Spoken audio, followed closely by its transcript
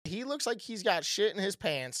looks like he's got shit in his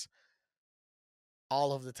pants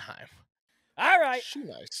all of the time. All right. She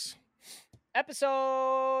nice.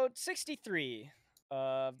 Episode 63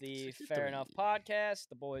 of the 63. Fair Enough podcast.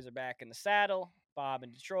 The boys are back in the saddle. Bob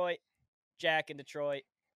in Detroit, Jack in Detroit,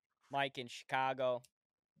 Mike in Chicago.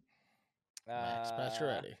 Max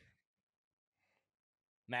Pacioretty.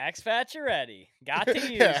 Max Pacioretty. Got to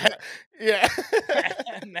use it. Yeah.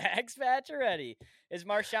 Max Pacioretty. Is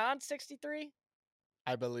Marchand 63?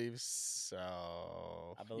 I believe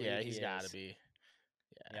so. I believe yeah, he he's got to is. be.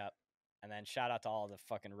 Yeah. Yep. And then shout out to all the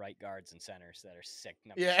fucking right guards and centers that are sick.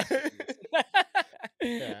 Yeah. 63s.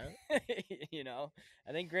 Yeah. You know,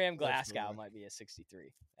 I think Graham Glasgow Absolutely. might be a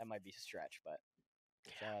 63. That might be a stretch, but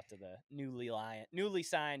shout out to the newly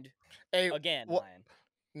signed Hey, Lion.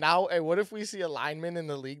 Now, hey, what if we see a lineman in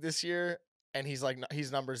the league this year and he's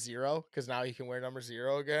number 0 because now he can wear number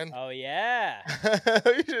 0 again? Oh yeah.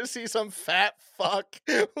 You just see some fat fuck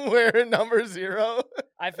wearing number 0.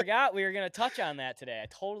 I forgot we were gonna touch on that today. I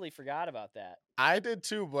totally forgot about that. I did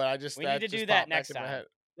too, but we need to do that next time.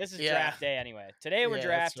 This is draft day anyway. Today we're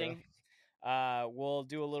drafting. We'll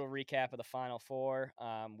do a little recap of the Final Four.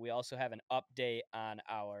 We also have an update on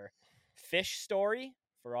our fish story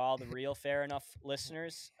for all the real Fair Enough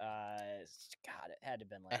listeners. God, it had to have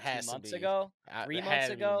been like 2 months ago, 3 months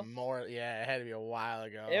ago. It had to be a while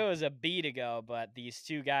ago. It was a beat ago, but these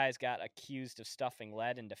two guys got accused of stuffing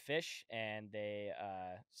lead into fish, and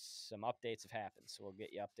some updates have happened. So we'll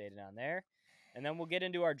get you updated on there. And then we'll get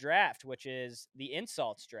into our draft, which is the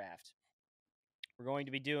insults draft. We're going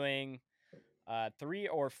to be doing 3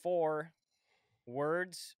 or 4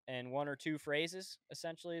 words and 1 or 2 phrases,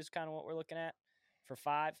 essentially, is kind of what we're looking at for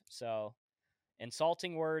 5. So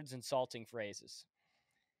insulting words, insulting phrases.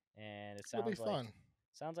 And it sounds fun.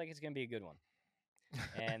 Sounds like it's going to be a good one.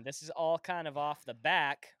 And this is all kind of off the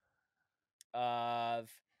back of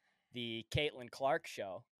the Caitlin Clark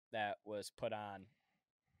show that was put on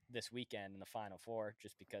this weekend in the Final Four,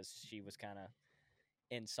 just because she was kind of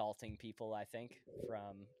insulting people, I think,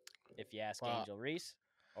 from if you ask Angel Reese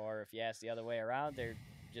or if you ask the other way around, they're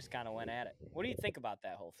just kind of went at it. What do you think about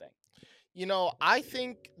that whole thing? You know, I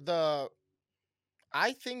think that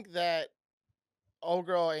old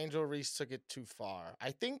girl Angel Reese took it too far.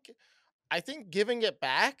 I think giving it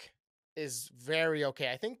back is very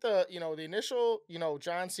okay. I think the initial,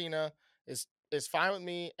 John Cena is fine with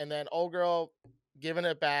me, and then old girl giving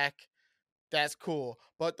it back, that's cool.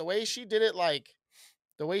 But the way she did it,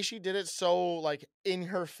 so like in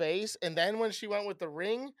her face, and then when she went with the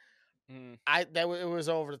ring, it was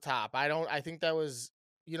over the top. I think that was,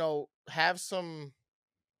 have some,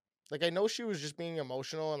 like, I know she was just being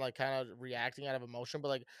emotional and like kind of reacting out of emotion, but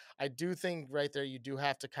like I do think right there you do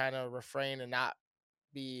have to kind of refrain and not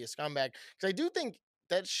be a scumbag, because I do think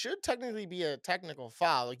that should technically be a technical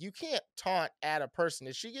foul. Like, you can't taunt at a person.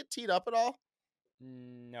 Did she get teed up at all?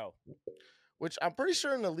 No. Which I'm pretty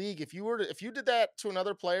sure in the league, if you did that to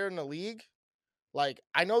another player in the league, like,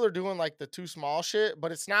 I know they're doing like the too small shit,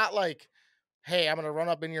 but it's not like, hey, I'm gonna run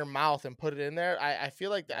up in your mouth and put it in there. I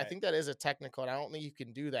feel like I think that is a technical, and I don't think you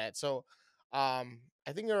can do that. So, I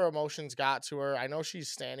think her emotions got to her. I know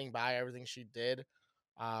she's standing by everything she did,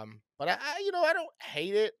 but I don't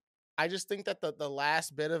hate it. I just think that the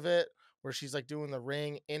last bit of it, where she's like doing the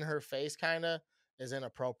ring in her face, kind of is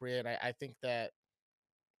inappropriate. I think that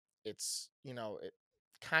it's, it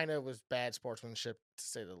kind of was bad sportsmanship, to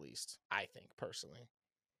say the least, I think, personally.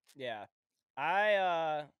 Yeah.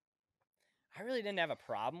 I really didn't have a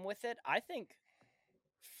problem with it. I think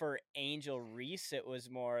for Angel Reese, it was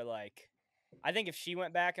more like, I think if she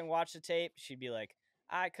went back and watched the tape, she'd be like,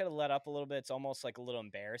 I could have let up a little bit. It's almost like a little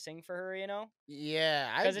embarrassing for her,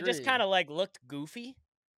 Yeah, I agree. Because it just kind of like looked goofy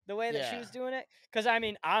the way that she was doing it. Because I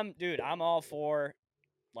mean, I'm all for,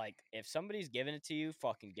 like, if somebody's giving it to you,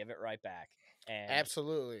 fucking give it right back. And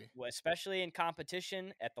absolutely, especially in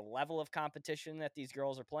competition, at the level of competition that these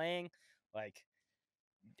girls are playing, like,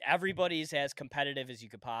 everybody's as competitive as you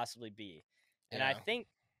could possibly be. And I think,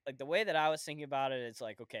 like, the way that I was thinking about it, it's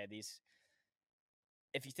like, okay,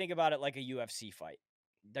 if you think about it like a UFC fight,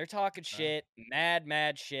 they're talking shit,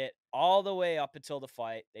 mad shit, all the way up until the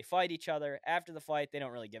fight. They fight each other. After the fight, they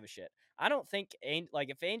don't really give a shit. I don't think,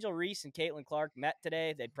 like, if Angel Reese and Caitlin Clark met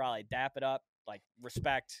today, they'd probably dap it up, like,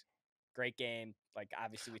 respect, great game. Like,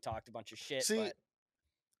 obviously, we talked a bunch of shit. See, but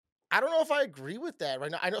I don't know if I agree with that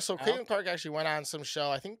right now. I know. So Caitlin Clark actually went on some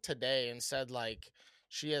show, I think today, and said like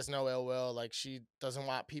she has no ill will. Like, she doesn't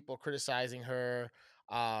want people criticizing her,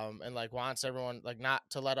 and like wants everyone like not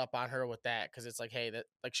to let up on her with that, because it's like, hey, that,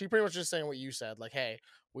 like, she pretty much just saying what you said. Like, hey,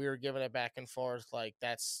 we were giving it back and forth. Like,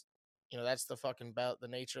 that's the fucking belt, the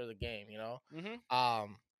nature of the game.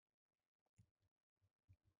 Mm-hmm.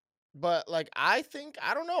 But like I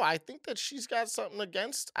don't know. I think that she's got something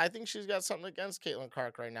against. I think she's got something against Caitlin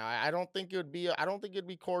Clark right now. I don't think it would be. I don't think it'd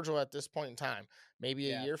be cordial at this point in time. Maybe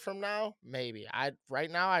a Yeah. year from now. Maybe. I right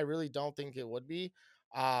now. I really don't think it would be.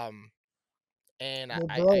 Um, and Well,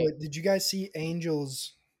 I, bro, I did you guys see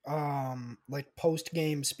Angel's like post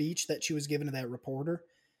game speech that she was giving to that reporter?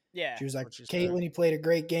 Yeah. She was like, what she said. Caitlin, you played a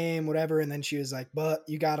great game, whatever. And then she was like, but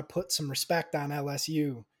you got to put some respect on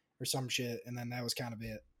LSU or some shit. And then that was kind of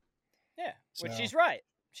it. Yeah. Which So- she's right.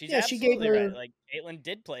 She's Yeah, she gave absolutely right. her- Like Caitlin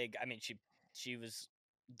did play. I mean, she was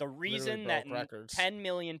the reason broke that records. 10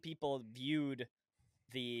 million people viewed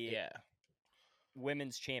the Yeah.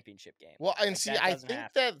 women's championship game. Well, and Like, see, that I doesn't think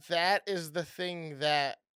happen. that is the thing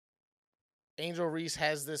that Angel Reese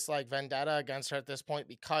has this like vendetta against her at this point,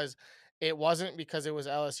 because it wasn't because it was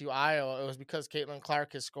LSU Iowa. It was because Caitlin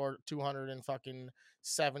Clark has scored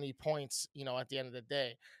 270 points, at the end of the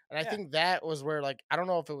day. And I Yeah. think that was where, like, I don't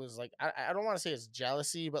know if it was like, I don't want to say it's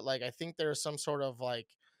jealousy, but like, I think there's some sort of like,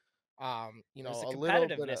 It was the a little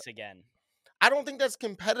bit of, competitiveness again. I don't think that's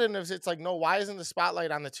competitive. It's like, no, why isn't the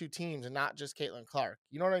spotlight on the two teams and not just Caitlin Clark?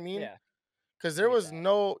 You know what I mean? Yeah. Because I there get was that.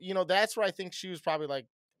 no, that's where I think she was probably like,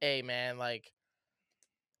 hey, man, like,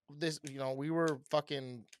 this,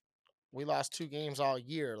 we lost 2 games all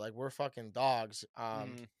year. Like, we're fucking dogs.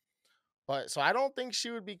 But so I don't think she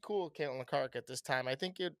would be cool with Caitlin Clark at this time. I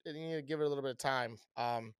think you need to give her a little bit of time.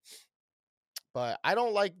 But I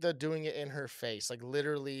don't like the doing it in her face, like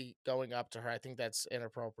literally going up to her. I think that's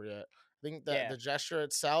inappropriate. I think that Yeah. the gesture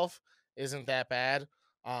itself isn't that bad.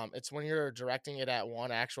 It's when you're directing it at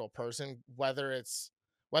one actual person, whether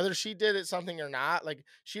she did it something or not. Like,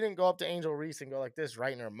 she didn't go up to Angel Reese and go like this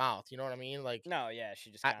right in her mouth. You know what I mean? Like, No, yeah,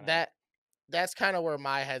 she just kind of that's kind of where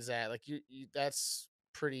my head's at. Like, that's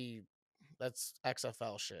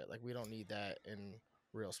XFL shit. Like, we don't need that in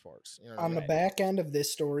real sports. You know what I On the mean? back end of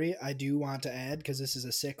this story, I do want to add, because this is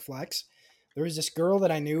a sick flex. There was this girl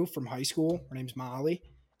that I knew from high school. Her name's Molly.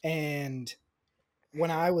 And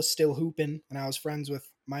when I was still hooping and I was friends with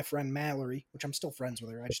my friend Mallory, which I'm still friends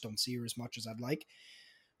with her, I just don't see her as much as I'd like.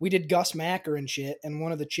 We did Gus Macker and shit. And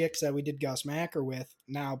one of the chicks that we did Gus Macker with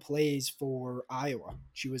now plays for Iowa.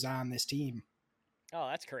 She was on this team. Oh,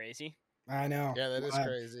 that's crazy. I know. Yeah, that is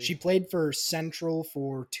crazy. She played for Central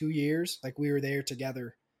for 2 years. Like, we were there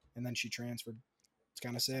together, and then she transferred. It's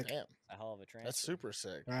kind of sick. Damn, A hell of a transfer. that's super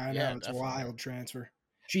sick. I know, Yeah, it's definitely. a wild transfer.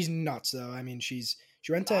 She's nuts, though. I mean, she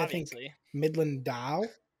went to, Obviously. I think, Midland Dow,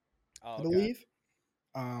 Oh, I okay. believe.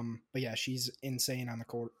 But yeah, she's insane on the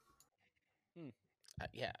court.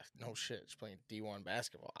 Yeah, no shit. She's playing D1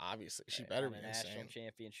 basketball. Obviously, she Right, better on be a national insane.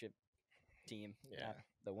 championship team. Yeah. Not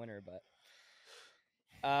the winner, but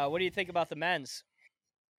what do you think about the men's?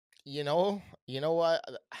 You know what?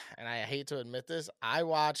 And I hate to admit this, I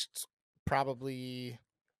watched probably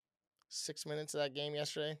 6 minutes of that game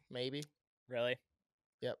yesterday, maybe. Really?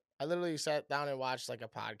 Yep. I literally sat down and watched like a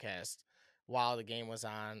podcast while the game was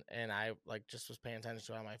on, and I like just was paying attention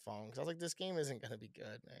to it on my phone because I was like, this game isn't gonna be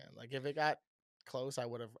good, man. Like, if it got close, I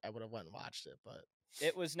would have went and watched it, but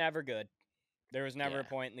It was never good. There was never a Yeah.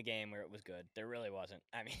 point in the game where it was good. There really wasn't.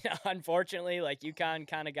 I mean, unfortunately, like UConn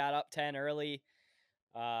kind of got up 10 early.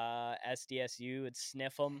 SDSU would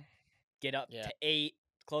sniff them, get up Yeah. to 8,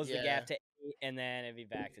 close the Yeah. gap to 8, and then it'd be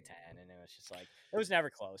back to 10. And it was just like, it was never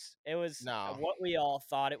close. It was No. what we all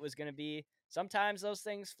thought it was going to be. Sometimes those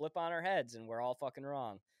things flip on our heads and we're all fucking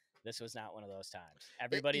wrong. This was not one of those times.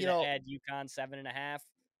 Everybody you that know- had UConn 7.5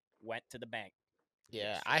 went to the bank.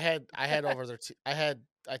 Yeah, Yes. I had over their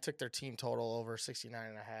I took their team total over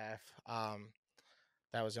 69.5.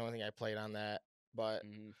 That was the only thing I played on that. But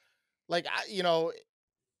Mhm. like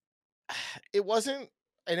it wasn't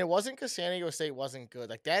because San Diego State wasn't good.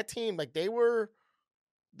 Like, that team, like they were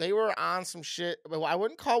on some shit. But I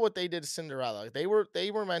wouldn't call what they did Cinderella. They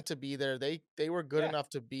were meant to be there. They were good Yeah. enough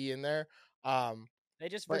to be in there. They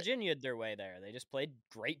just But- Virginia'd their way there. They just played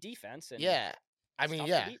great defense. And Yeah. I it's mean, tough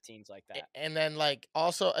yeah. to beat teams like that. And then like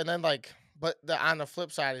also, and then like, but on the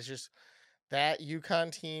flip side is just that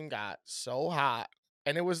UConn team got so hot,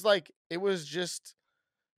 and it was like I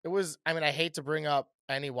mean, I hate to bring up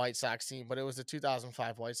any White Sox team, but it was the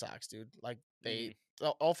 2005 White Sox, dude. Like, they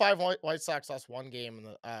 05 White Sox lost one game in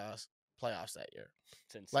the playoffs that year.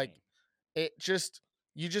 It's insane. Like,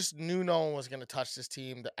 you just knew no one was gonna touch this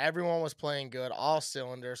team. Everyone was playing good, all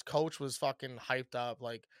cylinders. Coach was fucking hyped up.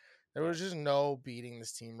 Like, there was just no beating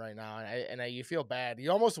this team right now, and you feel bad. You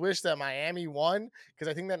almost wish that Miami won, because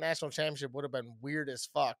I think that national championship would have been weird as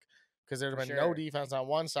fuck, because there'd have For been no sure. defense on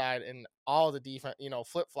one side and all the defense,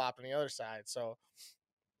 flip flop on the other side. So,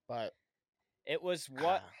 but It was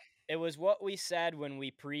what we said when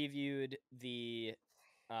we previewed the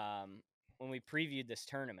when we previewed this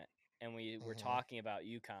tournament and we were talking about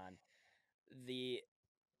UConn,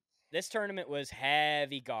 this tournament was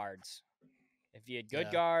heavy guards. If you had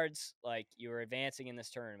good guards, like, you were advancing in this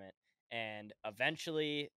tournament, and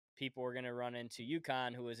eventually people were going to run into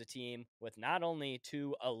UConn, who was a team with not only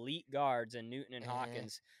 2 elite guards in Newton and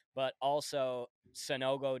Hawkins, but also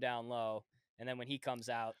Sonogo down low. And then when he comes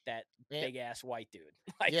out, that big ass white dude.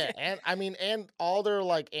 And all their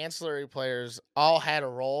like ancillary players all had a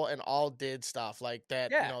role and all did stuff like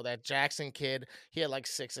that. Yeah. You know, that Jackson kid, he had like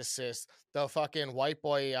 6 assists. The fucking white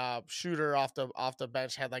boy shooter off the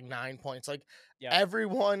bench had like 9 points. Like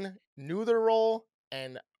everyone knew their role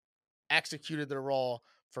and executed their role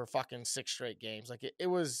for fucking 6 straight games. Like it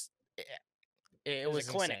was a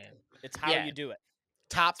clinic. insane. It's how you do it.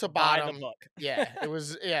 Top to bottom. By the book. It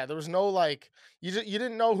was. There was no like you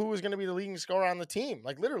didn't know who was going to be the leading scorer on the team.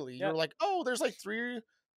 Like literally, you were like, oh, there's like three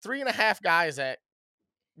and a half guys that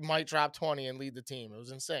might drop 20 and lead the team. It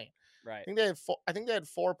was insane. Right. I think they had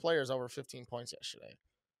 4 players over 15 points yesterday.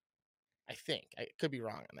 I think I could be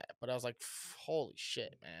wrong on that, but I was like, holy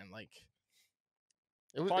shit, man! Like,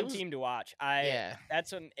 it was fun team to watch.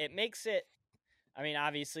 That's what it makes it. I mean,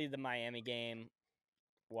 obviously the Miami game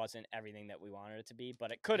wasn't everything that we wanted it to be, but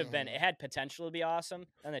it could have been. It had potential to be awesome,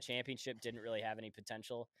 and the championship didn't really have any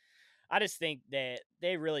potential. I just think that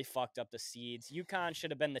they really fucked up the seeds. UConn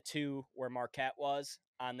should have been the 2 where Marquette was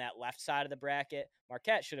on that left side of the bracket.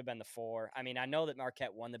 Marquette should have been the 4. I mean, I know that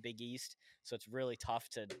Marquette won the Big East, so it's really tough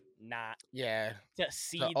to not to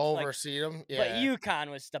overseed them. Yeah. But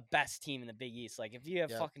UConn was the best team in the Big East. Like, if you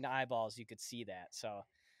have fucking eyeballs, you could see that. So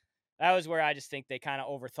that was where I just think they kind of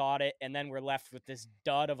overthought it, and then we're left with this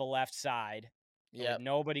dud of a left side. With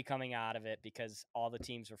nobody coming out of it because all the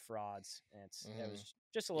teams were frauds. And it was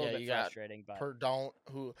just a little bit frustrating. But Purdue,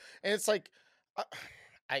 and it's like, teams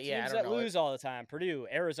I don't that know. lose all the time. Purdue,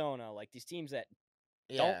 Arizona, like these teams that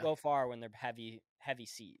don't go far when they're heavy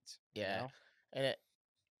seeds. Yeah, you know? And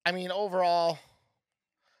I mean, overall,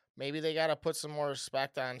 maybe they got to put some more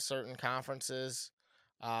respect on certain conferences,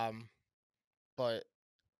 but.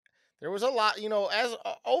 There was a lot, as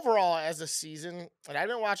overall as a season, and I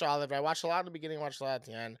didn't watch all of it. I watched a lot at the beginning, watched a lot at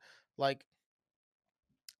the end. Like,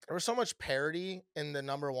 there was so much parity in the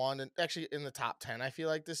number 1 and actually in the top 10. I feel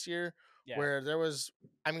like this year, where there was.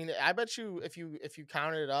 I mean, I bet you if you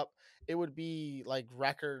counted it up, it would be like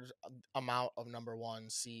record amount of number 1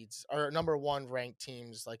 seeds or number 1 ranked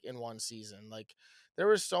teams like in one season. Like, there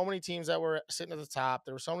were so many teams that were sitting at the top.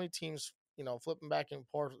 There were so many teams, flipping back and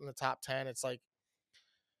forth in the top 10. It's like.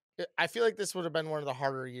 I feel like this would have been one of the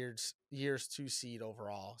harder years to seed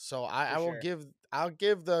overall. So I'll give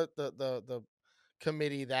the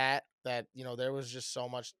committee that there was just so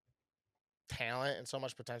much talent and so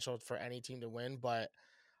much potential for any team to win, but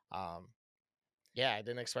I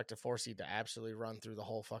didn't expect a 4 seed to absolutely run through the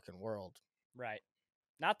whole fucking world. Right.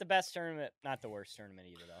 Not the best tournament, not the worst tournament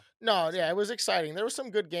either, though. No, it was exciting. There were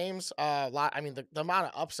some good games. I mean, the amount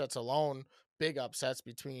of upsets alone. Big upsets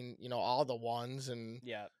between all the ones and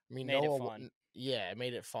I mean made it fun. It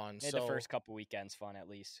made it fun. Made the first couple weekends fun at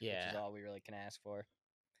least. Which is all we really can ask for.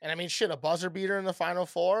 And I mean, shit, a buzzer beater in the Final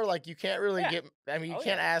Four, like you can't really get. I mean, you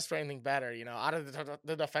can't ask for anything better. Out of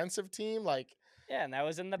the defensive team, like. Yeah, and that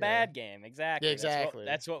was in the bad game. Exactly. Yeah, exactly.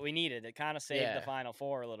 That's what we needed. It kind of saved the Final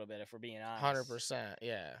Four a little bit, if we're being honest. 100%.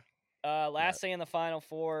 Yeah. Last thing in the Final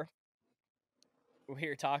Four. We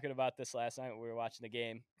were talking about this last night when we were watching the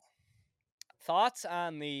game. Thoughts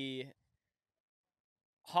on the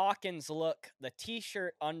Hawkins look, the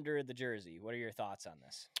T-shirt under the jersey? What are your thoughts on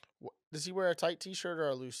this? Does he wear a tight T-shirt or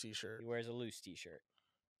a loose T-shirt? He wears a loose T-shirt.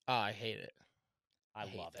 Oh, I hate it. I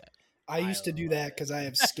love it. I used to do that because I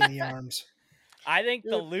have skinny arms. I think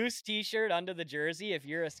the loose T-shirt under the jersey, if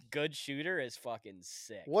you're a good shooter, is fucking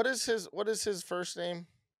sick. What is his first name?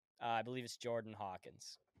 I believe it's Jordan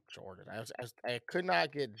Hawkins. Jordan. I could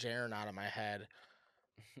not get Jaren out of my head.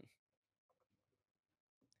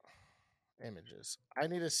 Images. I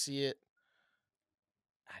need to see it.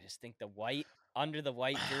 I just think the white under the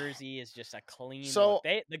white jersey is just a clean. So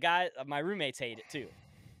look. The guy, my roommates hate it too.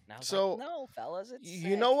 And I was like, no, fellas, it's sick.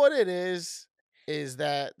 You know what it is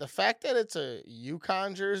that the fact that it's a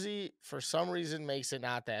UConn jersey for some reason makes it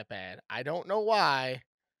not that bad. I don't know why,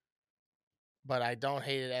 but I don't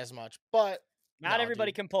hate it as much. But not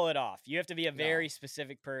everybody can pull it off. You have to be a very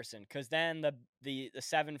specific person, because then the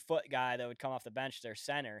 7-foot guy that would come off the bench, their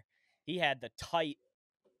center, he had the tight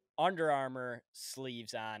Under Armour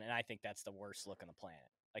sleeves on, and I think that's the worst look on the planet.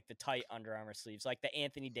 Like the tight Under Armour sleeves, like the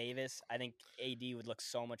Anthony Davis. I think AD would look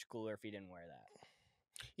so much cooler if he didn't wear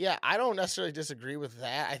that. Yeah, I don't necessarily disagree with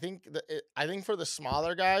that. I think I think for the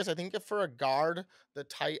smaller guys, I think if for a guard, the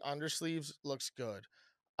tight undersleeves looks good.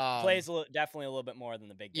 Plays definitely a little bit more than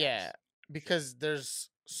the big guys. Yeah, because there's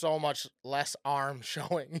so much less arm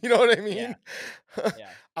showing. You know what I mean? Yeah.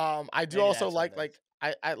 I do Maybe also that's what it like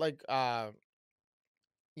I like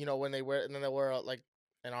when they wear and then they wear like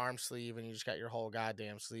an arm sleeve and you just got your whole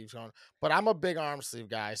goddamn sleeves on. But I'm a big arm sleeve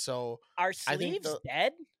guy, so Are I think sleeves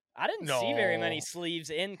dead? I didn't see very many no. sleeves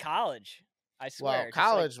in college. I Well, swear. Just like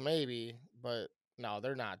college maybe, but no,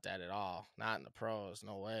 they're not dead at all. Not in the pros,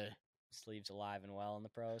 no way. sleeves alive and well in the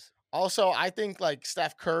pros. Also, I think like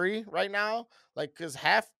Steph Curry right now, like because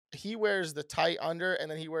he wears the tight under and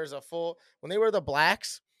then he wears a full. When they wear the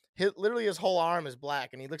blacks, literally his whole arm is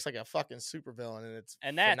black and he looks like a fucking supervillain and it's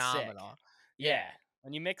And that's phenomenal. sick. Yeah.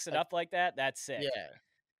 When you mix it up like that, that's sick. Yeah.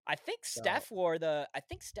 I think Steph wore the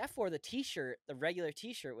t-shirt, the regular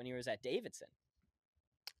t-shirt when he was at Davidson.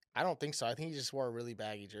 I don't think so. I think he just wore a really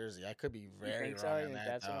baggy jersey. I could be very wrong on that.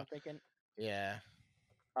 That's what I'm thinking. Yeah.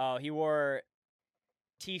 Oh, he wore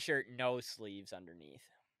t-shirt, no sleeves underneath.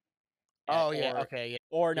 Okay, yeah.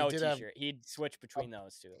 Or no t-shirt. He'd switch between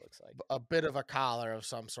those two, it looks like. A bit of a collar of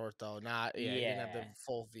some sort, though. Not, he didn't have the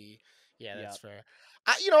full V. Yeah, that's fair.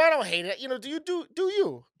 I don't hate it. Do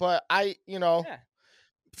you? But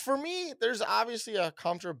for me, there's obviously a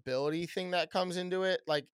comfortability thing that comes into it.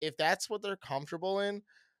 Like, if that's what they're comfortable in,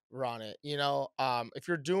 run it. If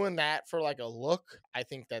you're doing that for like a look, I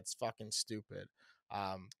think that's fucking stupid.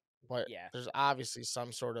 But there's obviously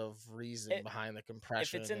some sort of reason behind the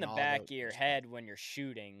compression. If it's in the back of your head when you're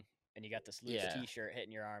shooting and you got this loose t-shirt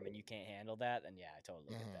hitting your arm and you can't handle that, then I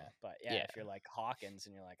totally get that. But if you're like Hawkins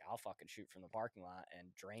and you're like, I'll fucking shoot from the parking lot and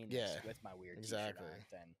drain this with my weird t-shirt on,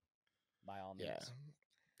 then by all means.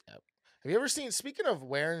 Yep. Have you ever seen, speaking of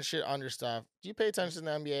wearing shit under stuff, do you pay attention to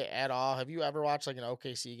the NBA at all? Have you ever watched like an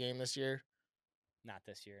OKC game this year? Not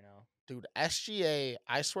this year, no. Dude, SGA,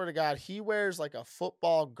 I swear to God, he wears like a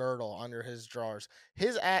football girdle under his drawers.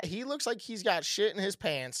 He looks like he's got shit in his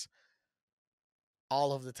pants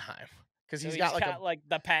all of the time. Because he's got like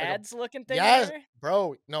the pads looking thing. Yes, there?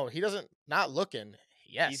 bro. No, he doesn't. Not looking.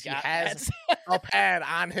 Yes, he has a pad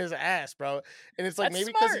on his ass, bro. And it's like,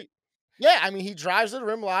 maybe because he drives to the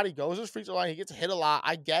rim a lot. He goes to his free throw line. He gets hit a lot.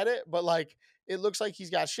 I get it, but like, it looks like he's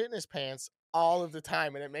got shit in his pants all of the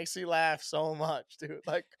time, and it makes me laugh so much, dude.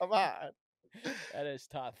 Like, come on. That is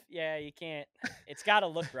tough. Yeah, you can't. It's got to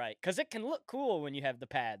look right because it can look cool when you have the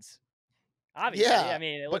pads. Obviously, I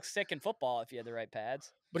mean, it looks sick in football if you have the right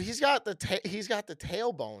pads. But he's got the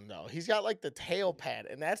tailbone though. He's got like the tail pad,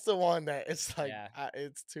 and that's the one that it's like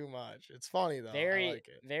it's too much. It's funny though. Very, I like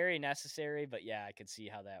it. Very necessary, but I could see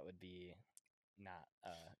how that would be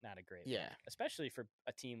not a great look, especially for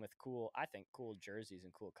a team with cool jerseys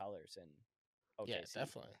and cool colors and OKC.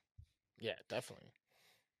 Yeah, definitely.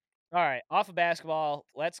 All right, off of basketball,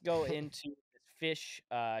 let's go into this fish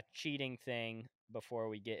cheating thing before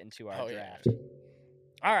we get into our draft. Yeah.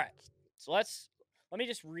 All right, so let me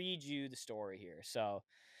just read you the story here. So,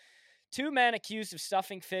 2 men accused of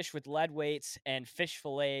stuffing fish with lead weights and fish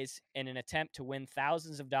fillets in an attempt to win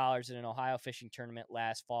thousands of dollars in an Ohio fishing tournament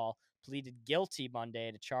last fall pleaded guilty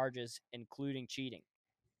Monday to charges including cheating.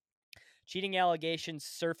 Cheating allegations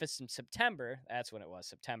surfaced in September. That's when it was,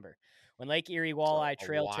 September, when Lake Erie Walleye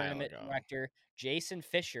Trail Tournament director Jason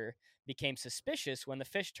Fisher became suspicious when the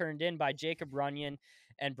fish turned in by Jacob Runyon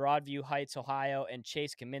and Broadview Heights, Ohio, and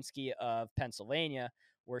Chase Kaminsky of Pennsylvania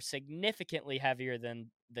were significantly heavier than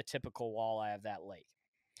the typical walleye of that lake.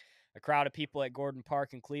 A crowd of people at Gordon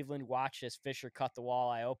Park in Cleveland watched as Fisher cut the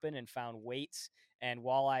walleye open and found weights and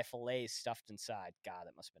walleye fillets stuffed inside. God,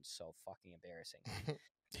 that must have been so fucking embarrassing.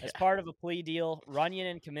 As part of a plea deal, Runyon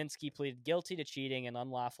and Kaminsky pleaded guilty to cheating and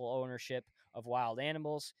unlawful ownership of wild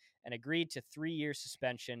animals and agreed to 3-year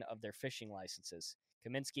suspension of their fishing licenses.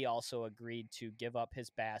 Kaminsky also agreed to give up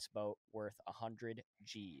his bass boat worth 100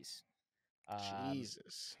 G's.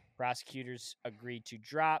 Jesus. Prosecutors agreed to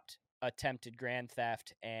drop attempted grand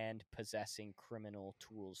theft and possessing criminal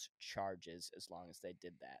tools charges as long as they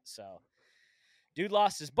did that. So, dude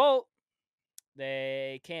lost his boat.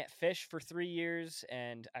 They can't fish for 3 years.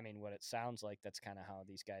 And I mean, what it sounds like, that's kind of how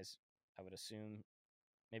these guys, I would assume,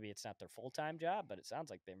 maybe it's not their full-time job, but it sounds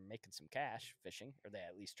like they're making some cash fishing, or they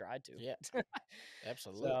at least tried to. Yeah,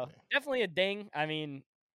 absolutely. So, definitely a ding. I mean,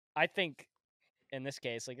 I think in this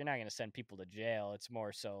case, like, you're not going to send people to jail. It's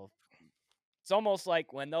more so, it's almost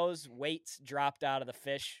like when those weights dropped out of the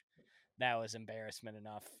fish, that was embarrassment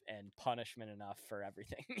enough and punishment enough for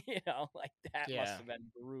everything. Like that must have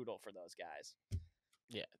been brutal for those guys.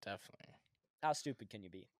 Yeah, definitely. How stupid can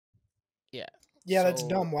you be? Yeah. Yeah, that's So-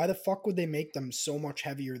 dumb. Why the fuck would they make them so much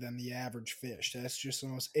heavier than the average fish? That's just the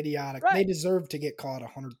most idiotic. Right. They deserve to get caught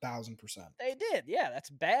 100,000%. They did. Yeah, that's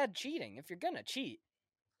bad cheating. If you're gonna cheat,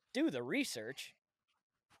 do the research.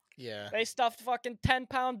 Yeah. They stuffed fucking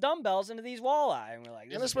 10-pound dumbbells into these walleye, and we're like,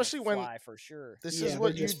 this And is gonna especially when fly for sure. This Yeah, is what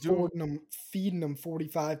they're you just do. feeding them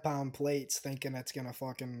 45-pound plates, thinking it's gonna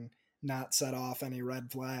fucking not set off any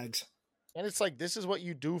red flags. And it's like, this is what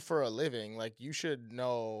you do for a living. Like, you should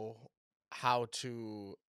know how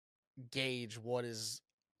to gauge what is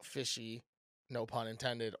fishy, no pun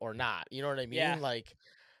intended, or not. You know what I mean? Yeah. Like,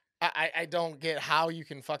 I don't get how you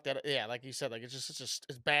can fuck that. Yeah, like you said, like it's just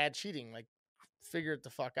it's bad cheating. Like, figure it the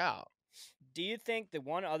fuck out. Do you think the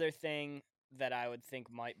one other thing that I would think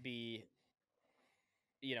might be,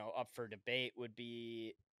 up for debate would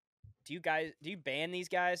be, do you ban these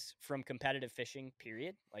guys from competitive fishing,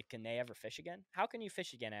 period? Like, can they ever fish again? How can you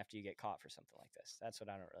fish again after you get caught for something like this? That's what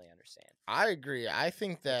I don't really understand. I agree. I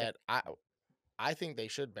think that I think they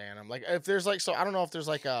should ban them. Like, if there's like, so I don't know if there's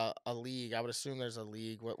like a league. I would assume there's a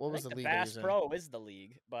league. What I was think the the league that he Bass was in? Pro is the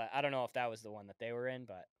league, but I don't know if that was the one that they were in.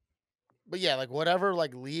 But Yeah, like whatever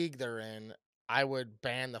like league they're in, I would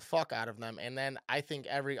ban the fuck out of them. And then I think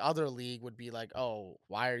every other league would be like, oh,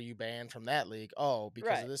 why are you banned from that league? Oh, because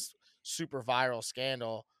Right. of this super viral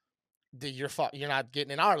scandal. You're not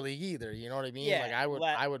getting in our league either. You know what I mean? yeah, Like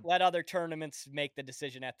I would. let other tournaments make the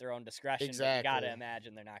decision at their own discretion. But you got Exactly. to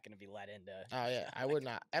imagine they're not going to be let into. Oh yeah, I like, would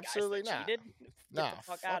not. "You guys that Absolutely not. cheated? No, Get the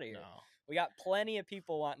fuck out of here. no. We got plenty of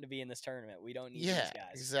people wanting to be in this tournament. We don't need Yeah, these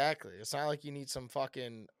guys. exactly. It's not like you need some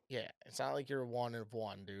fucking It's not like you're one of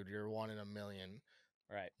one, dude. You're one in a million.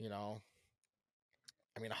 Right. You know.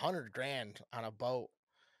 I mean, $100,000 on a boat.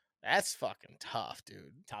 That's fucking tough,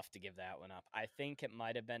 dude. Tough to give that one up. I think it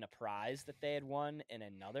might have been a prize that they had won in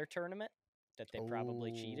another tournament that they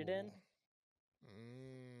probably cheated in.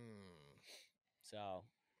 So,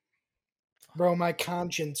 Bro, my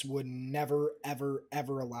conscience would never, ever,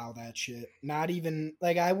 ever allow that shit. Not even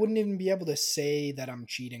like I wouldn't even be able to say that I'm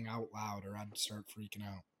cheating out loud, or I'd start freaking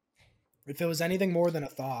out. If it was anything more than a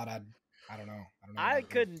thought, I don't know. I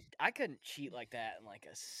couldn't cheat like that in like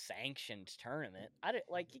a sanctioned tournament.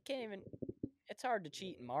 You can't even. It's hard to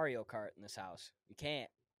cheat in Mario Kart in this house. You can't.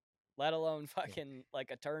 Let alone fucking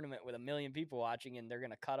like a tournament with 1 million people watching, and they're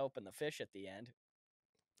gonna cut open the fish at the end.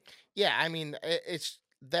 Yeah, I mean, it's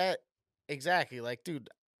that exactly. Like, dude,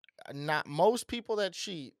 not most people that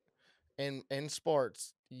cheat in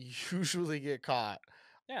sports usually get caught.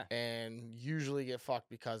 Yeah. And usually get fucked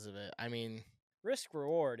because of it. I mean, risk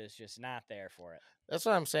reward is just not there for it. That's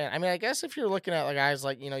what I'm saying. I mean, I guess if you're looking at like guys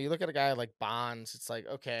like, you look at a guy like Bonds, it's like,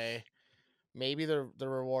 okay, maybe the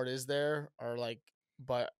reward is there, or like,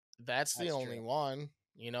 but that's the only true. one,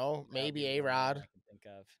 maybe That'd be the only one A-Rod. I can think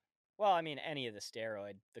of. Well, I mean, any of the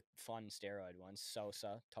fun steroid ones,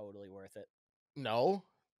 Sosa, totally worth it. No,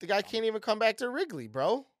 the guy can't even come back to Wrigley,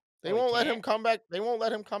 bro. They won't let him come back. They won't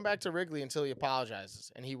let him come back to Wrigley until he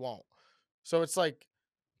apologizes, and he won't. So it's like,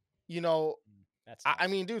 That's I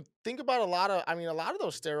mean, dude, think about a lot of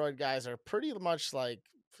those steroid guys are pretty much like,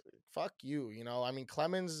 fuck you, I mean,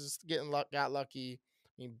 Clemens is got lucky.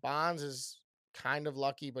 I mean, Bonds is kind of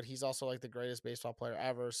lucky, but he's also like the greatest baseball player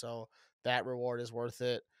ever, so that reward is worth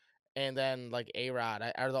it. And then like A-Rod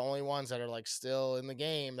are the only ones that are like still in the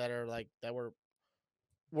game that are like that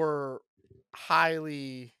were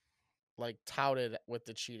highly like touted with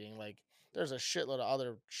the cheating. Like there's a shitload of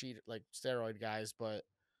other steroid guys, but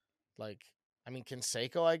like, I mean,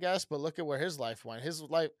 Canseco, I guess, but look at where his life went. His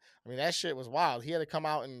life, I mean, that shit was wild. He had to come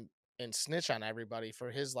out and snitch on everybody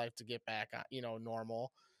for his life to get back on,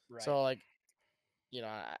 normal. right. So like,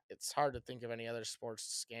 it's hard to think of any other sports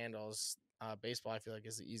scandals. Baseball, I feel like,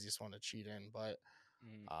 is the easiest one to cheat in, but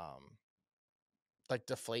like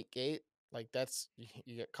Deflategate, like that's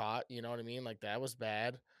you get caught. You know what I mean? Like that was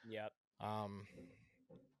bad. Yep.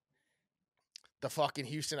 The fucking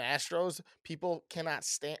Houston Astros, people cannot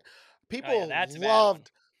stand. People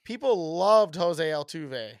loved Jose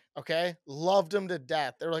Altuve. Okay, loved him to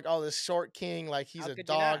death. They're like, oh, this short king, like he's a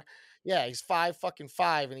dog. Yeah, he's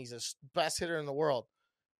 5'5", and he's the best hitter in the world.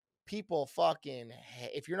 People fucking,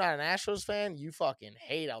 if you're not an Astros fan, you fucking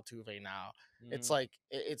hate Altuve now. It's like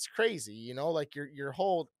it's crazy, like your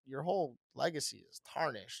whole legacy is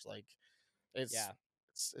tarnished. Like it's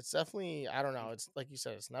definitely, I don't know. It's like you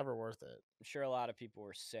said, it's never worth it. I'm sure a lot of people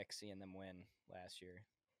were sick seeing them win last year.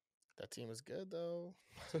 That team was good though.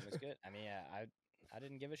 It was good. I mean, yeah, I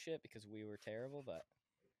didn't give a shit because we were terrible, but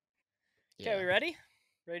okay, we ready?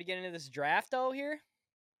 Ready to get into this draft though here?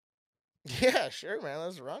 Yeah, sure, man.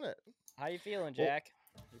 Let's run it. How you feeling, Jack?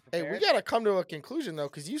 Hey, we gotta come to a conclusion though,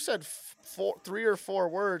 because you said 3 or 4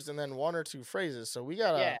 words and then 1 or 2 phrases, so we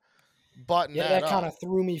gotta button that that kind up. of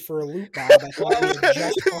threw me for a loop, Bob. I thought we had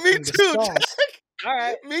just Me fucking too, discussed. All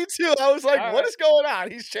right. Me too. I was like, All what right. is going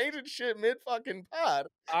on? He's changing shit mid fucking pod.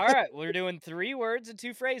 All right, we're doing 3 words and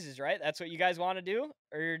 2 phrases, right? That's what you guys want to do?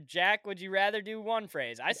 Or Jack, would you rather do 1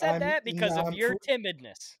 phrase? I said that because of your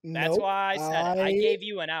timidness. That's Nope, why I said it. I gave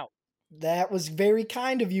you an out. That was very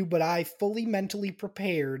kind of you, but I fully mentally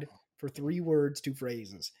prepared for 3 words, 2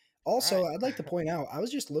 phrases. Also, I'd like to point out, I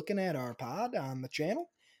was just looking at our pod on the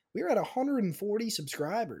channel. We were at 140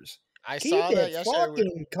 subscribers. I Keep saw that it yesterday.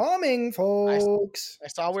 fucking coming, folks. I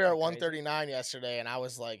saw we were at 139 yesterday, and I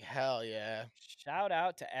was like, hell yeah. Shout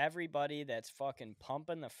out to everybody that's fucking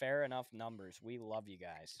pumping the Fair Enough numbers. We love you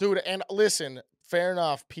guys. Dude, and listen, Fair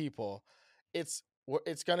Enough people, it's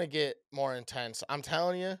gonna get more intense. I'm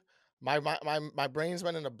telling you, my brain's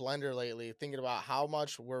been in a blender lately thinking about how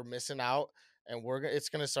much we're missing out, and it's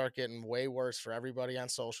gonna start getting way worse for everybody on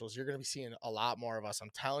socials. You're gonna be seeing a lot more of us. I'm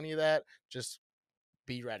telling you that. Just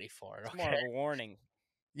be ready for it. It's more of a warning.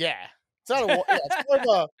 Yeah, it's not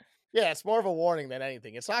a. It's more of a warning than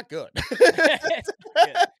anything. It's not good.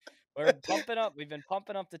 We're pumping up. We've been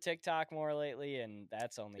pumping up the TikTok more lately, and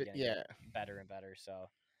that's only going to get better and better. So,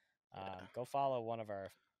 go follow one of our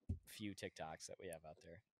few TikToks that we have out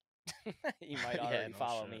there. You might already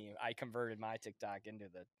follow me. I converted my TikTok into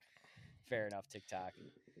the Fair Enough TikTok.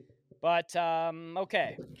 But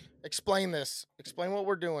okay. Explain this. Explain what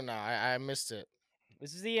we're doing now. I missed it.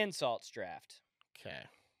 This is the insults draft. Okay.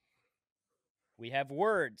 We have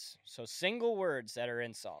words, so single words that are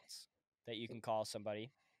insults that you can call somebody.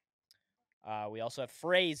 We also have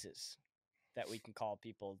phrases that we can call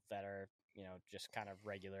people that are, just kind of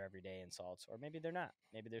regular everyday insults, or maybe they're not.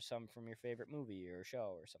 Maybe there's some from your favorite movie or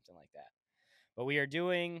show or something like that. But we are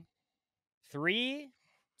doing 3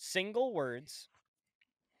 single words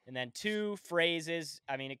and then 2 phrases.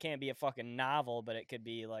 I mean, it can't be a fucking novel, but it could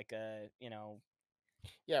be like a,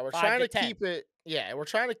 Yeah, we're trying to keep it. Yeah, we're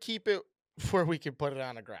trying to keep it where we can put it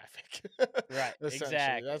on a graphic. Right.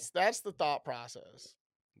 Exactly. That's the thought process.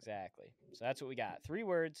 Exactly. So that's what we got. 3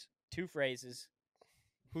 words, 2 phrases.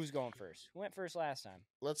 Who's going first? Who went first last time?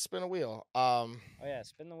 Let's spin a wheel. Oh yeah,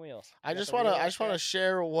 spin the wheel. I just want to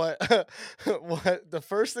share what what the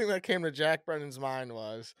first thing that came to Jack Brennan's mind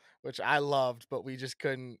was, which I loved, but we just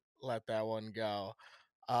couldn't let that one go.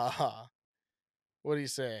 What do you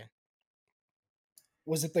say?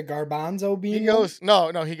 Was it the garbanzo bean? He goes,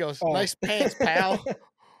 no. He goes, nice pants, pal.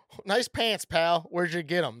 Nice pants, pal. Where'd you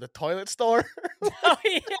get them? The toilet store? Oh,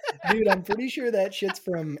 yeah. Dude, I'm pretty sure that shit's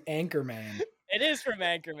from Anchorman. It is from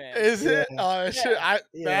Anchorman. Is it? Shit.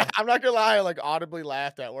 I'm not gonna lie. I audibly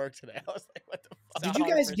laughed at work today. I was like, "What the fuck?" Did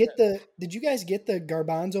you guys get the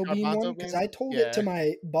garbanzo bean one? Because I told it to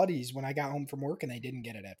my buddies when I got home from work, and they didn't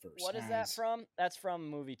get it at first. What is that from? That's from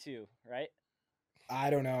movie 2, right?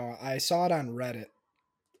 I don't know. I saw it on Reddit.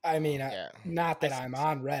 I mean, not that I'm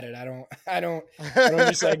on Reddit. I don't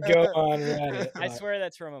just go on Reddit. I swear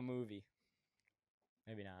that's from a movie.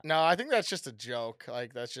 Maybe not. No, I think that's just a joke.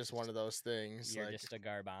 That's just one of those things. You're just a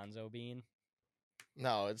garbanzo bean.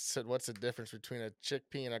 No, what's the difference between a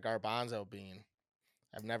chickpea and a garbanzo bean?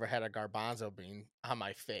 I've never had a garbanzo bean on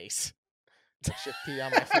my face. A chickpea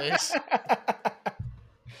on my face.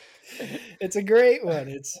 It's a great one.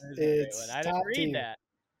 It's I didn't read that.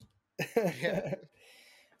 Yeah.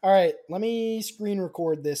 All right, let me screen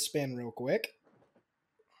record this spin real quick.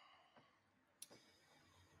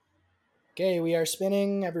 Okay, we are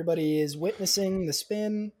spinning. Everybody is witnessing the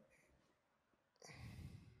spin.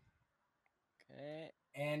 Okay.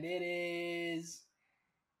 And it is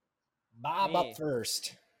Bob up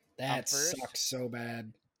first. That sucks so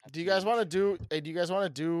bad. Do you guys want to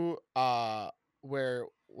do where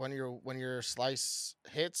when your slice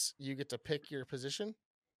hits, you get to pick your position?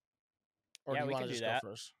 Or do you want to just go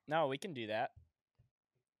first? No, we can do that.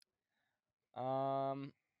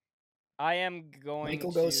 I am going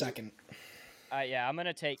Michael goes second. Yeah, I'm going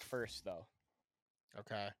to take first, though.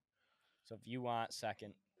 Okay. So if you want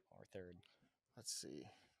second or third. Let's see.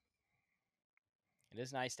 It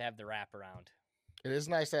is nice to have the wraparound. It is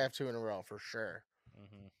nice to have 2 in a row, for sure.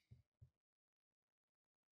 Mm-hmm.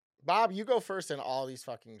 Bob, you go first in all these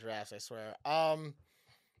fucking drafts, I swear.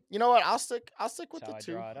 You know what? I'll stick with the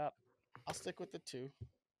 2. Draw it up. I'll stick with the 2.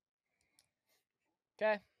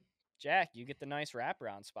 Okay. Jack, you get the nice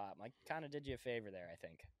wraparound spot. Mike kind of did you a favor there, I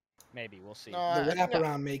think. Maybe. We'll see. No, the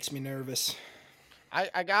wraparound makes me nervous.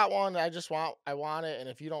 I got one. I want it, and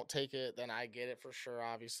if you don't take it, then I get it for sure,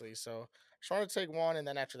 obviously. So I just want to take one, and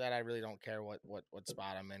then after that, I really don't care what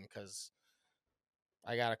spot I'm in, because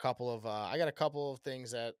I got a couple of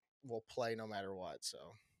things that will play no matter what. So,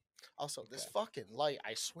 also this fucking light,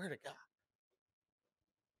 I swear to God.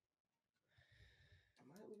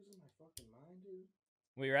 Am I losing my fucking mind, dude?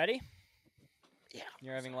 We ready? Yeah.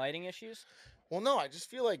 You're having lighting issues? Well, no, I just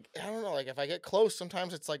feel like, I don't know, like if I get close,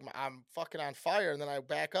 sometimes it's like I'm fucking on fire, and then I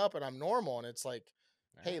back up and I'm normal, and it's like,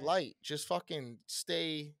 hey, Alright. light, just fucking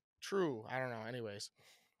stay true. I don't know. Anyways,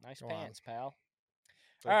 Nice go pants, pal.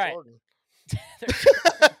 They're All right. Jordan.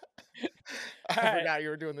 All I right. forgot you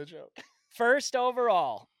were doing the joke. First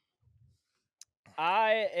overall,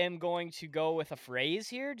 I am going to go with a phrase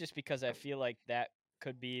here just because I feel like that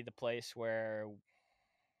could be the place where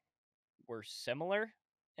we're similar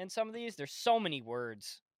in some of these. There's so many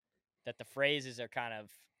words that the phrases are kind of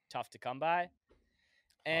tough to come by. I don't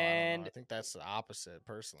know. And I think that's the opposite,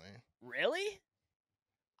 personally. really?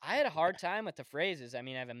 I had a hard time with the phrases. I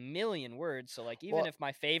mean, I have a million words, so like even if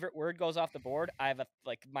my favorite word goes off the board, I have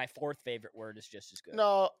my fourth favorite word is just as good.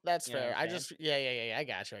 No, that's You know fair. what I'm I saying? just yeah. I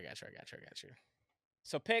got you.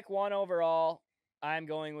 So pick one overall. I'm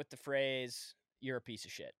going with the phrase "you're a piece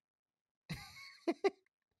of shit."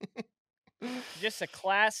 Just a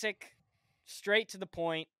classic, straight to the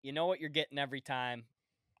point. You know what you're getting every time,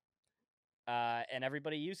 and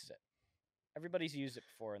everybody uses it. Everybody's used it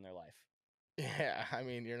before in their life. Yeah, I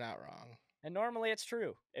mean, you're not wrong. And normally it's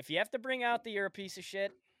true. If you have to bring out the "you're a piece of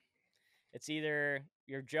shit," it's either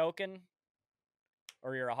you're joking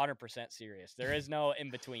or you're 100% serious. There is no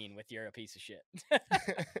in between with "you're a piece of shit."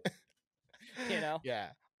 You know? Yeah.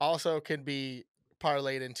 Also can be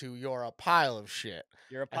parlayed into "you're a pile of shit."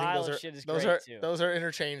 You're a I think pile of shit is great too. Those are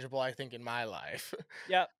interchangeable, I think, in my life.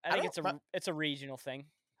 Yep, I think don't- it's a regional thing.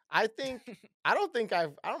 I don't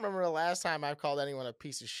remember the last time I've called anyone a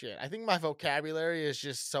piece of shit. I think my vocabulary is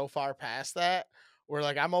just so far past that where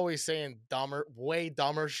like I'm always saying way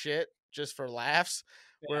dumber shit just for laughs.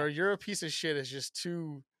 Yeah. Where "you're a piece of shit" is just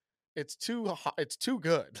it's too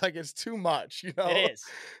good. Like it's too much, you know? It is.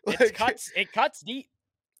 Like, It cuts deep.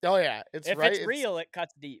 Oh yeah, If it's real, it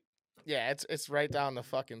cuts deep. Yeah, it's right down the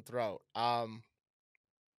fucking throat.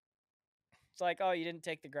 It's like, oh, you didn't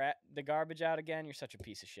take the garbage out again. You're such a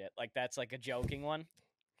piece of shit. Like that's like a joking one.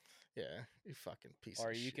 Yeah, you fucking piece of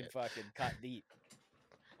Or shit. you can fucking cut deep.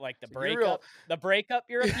 Like the So you're breakup. The breakup,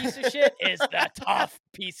 "you're a piece of shit" is the tough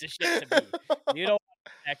piece of shit to be. You don't want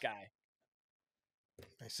that guy.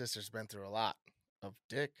 My sister's been through a lot of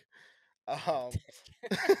dick. That's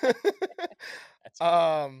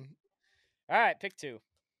All right, pick two.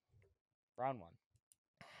 Round one.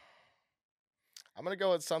 I'm gonna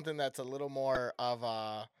go with something that's a little more of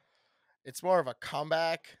it's more of a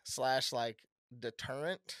comeback / like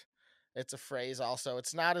deterrent. It's a phrase also.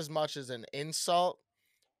 It's not as much as an insult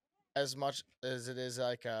as much as it is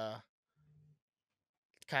like a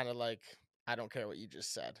kind of like, I don't care what you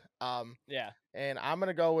just said. Yeah. And I'm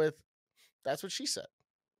gonna go with "that's what she said."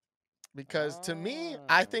 Because to me,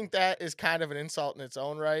 I think that is kind of an insult in its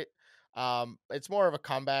own right. It's more of a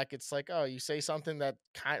comeback. It's like, oh, you say something that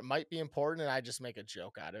might be important, and I just make a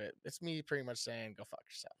joke out of it. It's me pretty much saying, "go fuck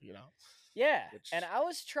yourself," you know? Yeah. And I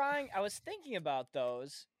was thinking about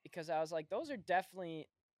those because I was like, those are definitely,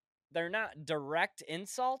 they're not direct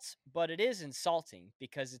insults, but it is insulting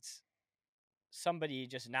because it's somebody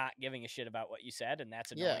just not giving a shit about what you said, and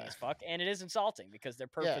that's annoying as fuck. And it is insulting because they're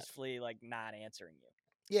purposefully like not answering you.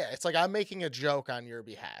 Yeah, it's like I'm making a joke on your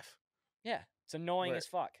behalf. Yeah, it's annoying as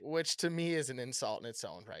fuck. Which to me is an insult in its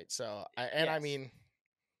own right. So, I mean,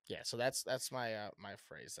 yeah. So that's my my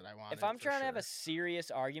phrase that I want. If I'm trying to have a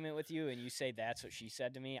serious argument with you and you say "that's what she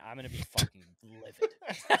said to me," I'm gonna be fucking livid.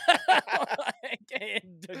 Like,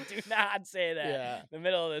 do not say that in the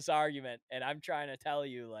middle of this argument. And I'm trying to tell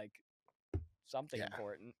you like something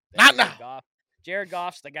important. Not now. Jared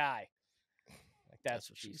Goff's the guy. Like that's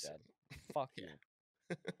what she said. Fuck you.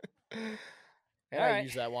 And I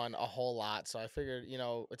use that one a whole lot, so I figured,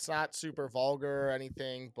 it's not super vulgar or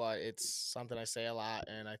anything, but it's something I say a lot,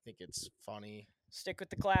 and I think it's funny. Stick with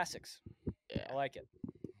the classics. Yeah, I like it.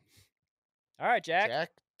 All right, Jack.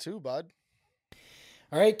 Jack, too, bud.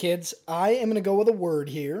 All right, kids. I am gonna go with a word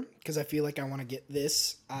here because I feel like I want to get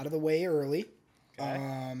this out of the way early.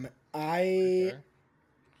 Okay.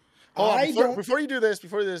 Before you do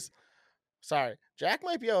this. Sorry, Jack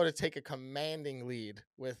might be able to take a commanding lead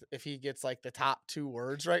if he gets like the top 2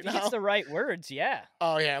 words right now. He gets the right words, yeah.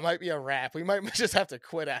 Oh yeah, it might be a wrap. We might just have to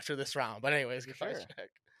quit after this round. But anyways, goodbye, Jack.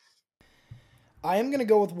 I am gonna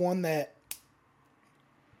go with one that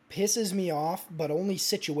pisses me off, but only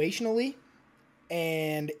situationally,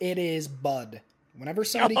 and it is bud. Whenever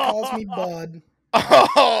somebody calls me bud,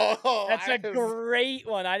 Oh, That's a great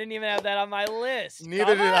one. I didn't even have that on my list.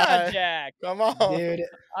 Neither Come did on, I. Jack. Come on. Dude,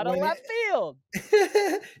 Out of when left field.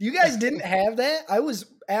 you guys didn't have that? I was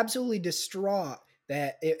absolutely distraught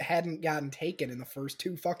that it hadn't gotten taken in the first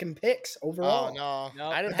 2 fucking picks overall. Oh no,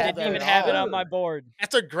 Nope, I didn't I have didn't that even at have it all. on my board.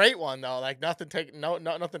 That's a great one though. Like nothing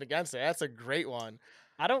nothing against it. That's a great one.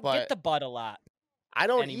 I don't But get the Bud a lot I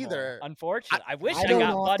don't anymore. either. Unfortunately, I wish I I don't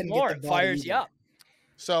got Bud often get more. the It Bud fires you either. up.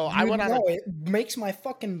 So I Dude, went on no, a it makes my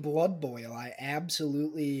fucking blood boil. I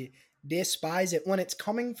absolutely despise it when it's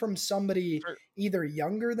coming from somebody For- either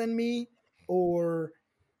younger than me or,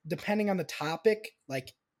 depending on the topic,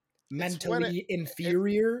 like mentally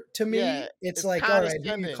inferior to me. yeah, it's it's like, all right, who you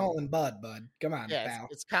condescending. calling bud? Come on, Yeah, pal.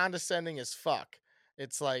 it's condescending as fuck.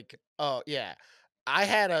 It's like, oh yeah. I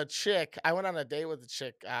had a chick. I went on a date with a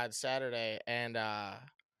chick on Saturday, and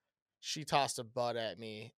she tossed a Bud at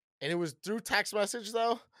me, and it was through text message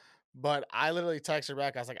though. But I literally texted her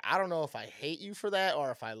back. I was like, I don't know if I hate you for that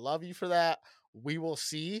or if I love you for that. We will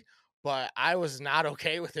see. But I was not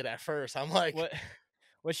okay with it at first. I'm like, What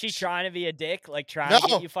was she trying to be a dick? Like trying to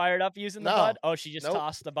No. get you fired up using the No. Bud? Oh, she just Nope.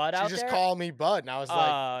 tossed the Bud she out just there. called me Bud, and I was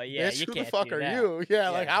like, Yeah, bitch, you who the can't fuck do are that. you? Yeah,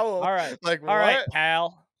 like Yeah. I will. All right, Like all what? right,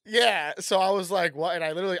 pal. Yeah. So I was like, what? And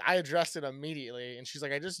I addressed it immediately, and she's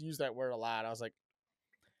like, I just use that word a lot. I was like,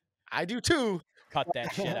 I do too. Cut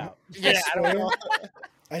that shit out. Yeah. I don't know.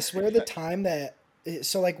 I swear the time that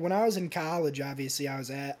so like when I was in college, obviously I was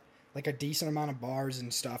at like a decent amount of bars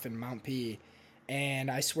and stuff in Mount P, and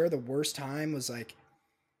I swear the worst time was like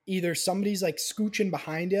either somebody's like scooching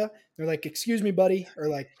behind you, they're like, "Excuse me, buddy," or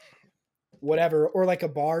like whatever, or like a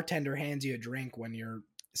bartender hands you a drink when you're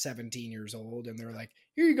 17 years old, and they're like,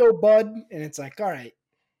 "Here you go, bud," and it's like, all right,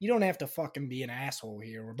 you don't have to fucking be an asshole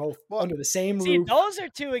here. We're both Well, under the same See, roof. those are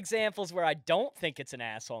 2 examples where I don't think it's an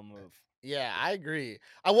asshole move. Yeah, I agree.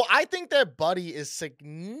 Well, I think that Buddy is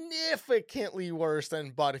significantly worse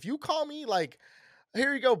than Bud. If you call me like,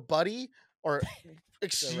 here you go, Buddy, or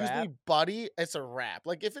excuse me, rap. Buddy, it's a rap.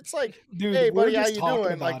 Like if it's like, Dude, hey, we're buddy, how just you talking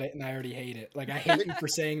doing? about Like, it, and I already hate it. Like, I hate you for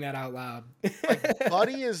saying that out loud.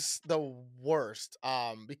 Buddy is the worst.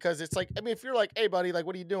 Because it's like, I mean, if you're like, hey, buddy, like,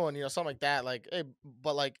 what are you doing? You know, something like that. Like, hey,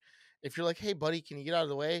 but like, if you're like, hey, buddy, can you get out of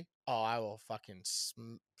the way? Oh, I will fucking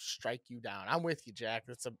strike you down. I'm with you, Jack.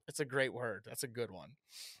 It's a great word. That's a good one.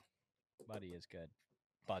 Buddy is good.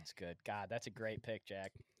 Bud's good. God, that's a great pick,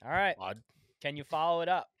 Jack. All right. Bud. Can you follow it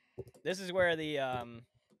up? This is where the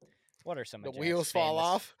what are some The of Jack's wheels fall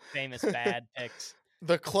off. famous bad picks?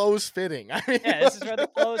 The clothes fitting. I mean, Yeah, this is where the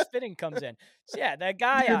clothes fitting comes in. So yeah, that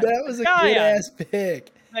guy Dude, on that was a guy good on- ass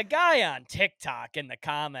pick. the guy on TikTok in the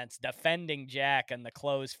comments defending Jack and the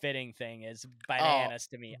clothes fitting thing is bananas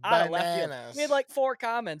to me. Out of left field. bananas. We had like 4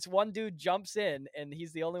 comments. One dude jumps in and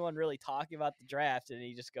he's the only one really talking about the draft, and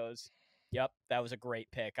he just goes, "Yep, that was a great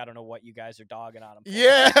pick. I don't know what you guys are dogging on him for."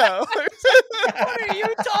 Yeah. What are you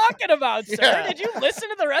talking about, sir? Yeah. Did you listen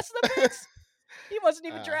to the rest of the picks? He wasn't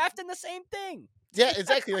even Uh, drafting the same thing. Yeah,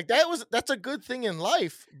 exactly. Like that's a good thing in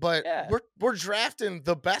life, but Yeah. we're drafting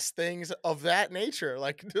the best things of that nature.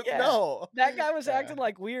 Like Yeah. no. That guy was Yeah. acting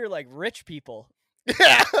like we were like rich people.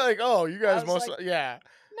 Yeah, like oh, you guys was most like, yeah.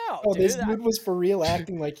 No, Oh, dude. this dude was for real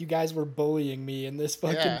acting like you guys were bullying me in this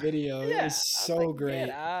fucking Yeah. video. It yeah, was so like, great. Get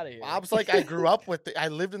out of here. Bob's like I grew up with I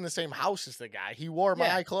lived in the same house as the guy. He wore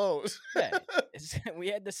Yeah. my clothes. Yeah, we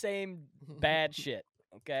had the same bad shit.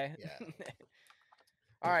 Okay. Yeah.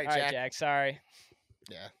 All right, All right, Jack. Jack. Sorry.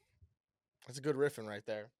 Yeah. That's a good riffing right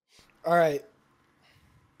there. All right.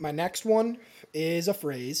 My next one is a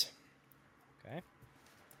phrase. Okay.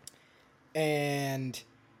 And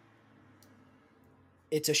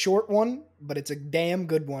it's a short one, but it's a damn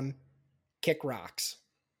good one. Kick rocks.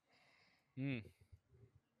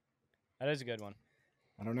 That is a good one.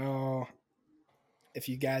 I don't know if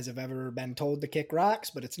you guys have ever been told to kick rocks,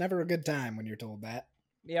 but it's never a good time when you're told that.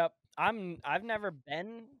 Yep. I've never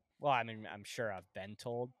been. Well, I mean, I'm sure I've been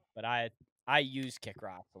told, but I use kick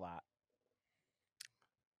rocks a lot.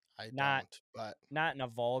 I Not- don't, but Not in a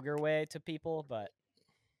vulgar way to people, but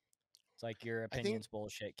it's like your think- opinion's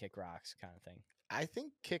bullshit. Kick rocks, kind of thing. I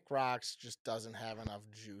think Kick Rocks just doesn't have enough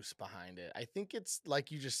juice behind it. I think it's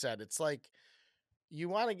like you just said. It's like you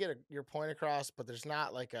want to get your point across, but there's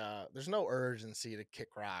not like there's no urgency to Kick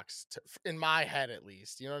Rocks, in my head at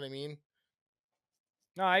least. You know what I mean?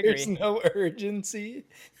 No, I agree. There's no urgency.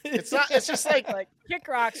 It's not. It's just like Like kick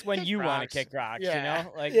rocks when Kick you want to rocks. kick rocks. Yeah. You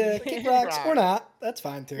know, like yeah, kick rocks or rock. not. That's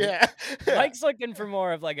fine too. yeah. Mike's looking for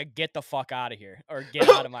more of like a get the fuck out of here or get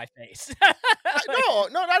out of my face. No,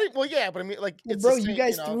 not not even. Well, yeah, but I mean, like, Well, it's bro, the you same,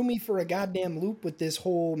 guys know? threw me for a goddamn loop with this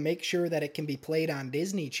whole make sure that it can be played on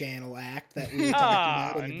Disney Channel act that we were talking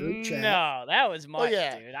about Oh in the group chat. no, that was Well, much,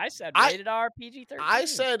 yeah. dude. I said I rated R, PG-13.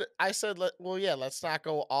 I said, well, yeah, let's not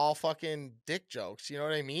go all fucking dick jokes. You know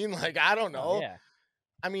what I mean? Like, I don't Oh know. yeah.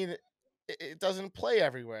 I mean, it doesn't play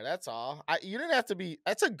everywhere. That's all. You didn't have to be.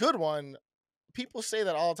 That's a good one. People say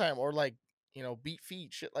that all the time, or like, beat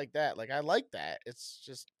feet, shit like that. Like, I like that. It's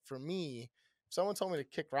just for me. If someone told me to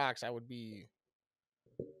kick rocks, I'd be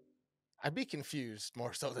confused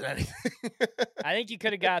more so than anything. I think you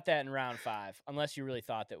could have got that in round 5, unless you really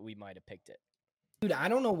thought that we might have picked it. Dude, I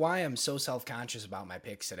don't know why I'm so self-conscious about my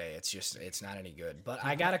picks today. It's not any good. But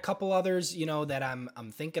I got a couple others, that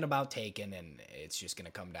I'm thinking about taking, and it's just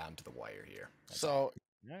gonna come down to the wire here. That's all.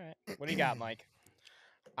 All right. What do you got, Mike?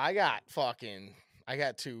 I got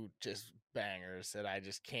 2 just bangers that I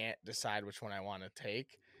just can't decide which one I want to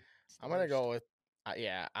take. I'm gonna go with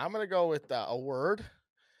I'm gonna go with a word,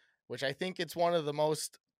 which I think it's one of the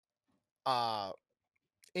most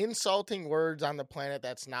insulting words on the planet.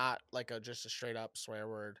 That's not like just a straight up swear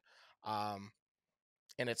word,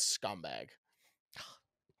 and it's scumbag.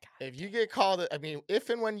 If you get called, I mean, if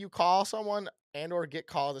and when you call someone and or get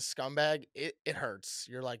called a scumbag, it hurts.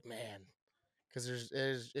 You're like, man, because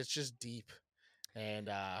it's just deep, and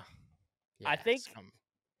I think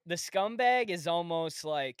the scumbag is almost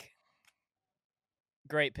like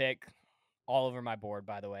great pick all over my board.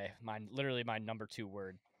 By the way, literally my number 2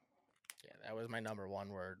 word. Yeah, that was my number 1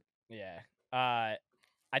 word. Yeah. I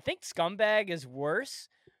think scumbag is worse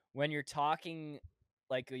when you're talking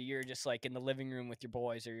like you're just like in the living room with your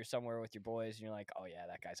boys, or you're somewhere with your boys and you're like, oh yeah,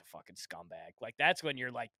 that guy's a fucking scumbag. Like, that's when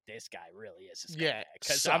you're like, this guy really is a scumbag. Yeah,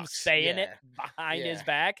 because I'm saying it behind his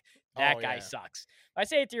back. That guy sucks. If I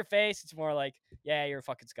say it to your face, it's more like, yeah, you're a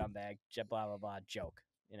fucking scumbag. Blah blah blah. Joke.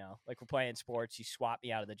 Like we're playing sports, you swap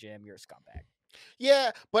me out of the gym, you're a scumbag.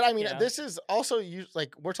 Yeah, but I mean, this is also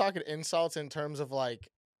like we're talking insults in terms of like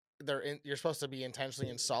you're supposed to be intentionally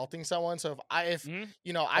insulting someone. So if I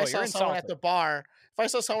saw someone at the bar, if I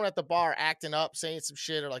saw someone at the bar acting up, saying some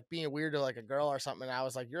shit, or like being weird to like a girl or something, I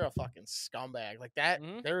was like, you're a fucking scumbag. Like that,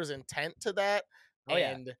 there was intent to that. Oh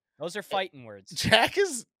yeah, those are fighting words. Jack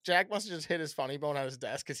must have just hit his funny bone on his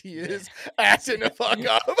desk because he is acting the fuck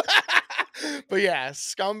up. But yeah,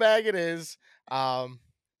 scumbag it is.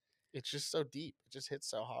 It's just so deep. It just hits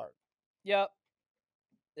so hard. Yep.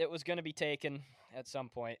 It was going to be taken at some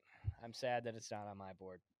point. I'm sad that it's not on my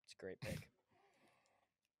board. It's a great pick.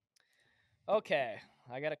 Okay.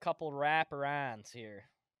 I got a couple wraparounds here.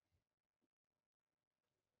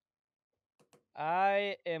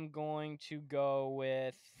 I am going to go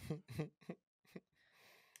with...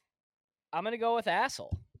 I'm going to go with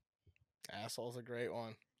asshole. Asshole's a great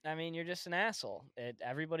one. I mean, you're just an asshole.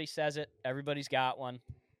 Everybody says it. Everybody's got one.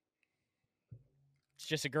 It's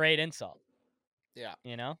just a great insult. Yeah.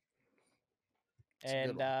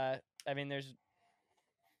 And I mean, there's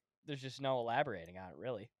just no elaborating on it,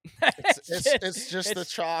 really. it's just the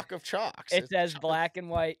chalk of chalks. It's as black and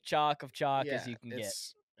white chalk of chalk as you can get.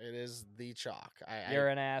 It is the chalk. You're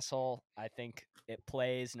an asshole. I think it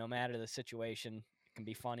plays no matter the situation. It can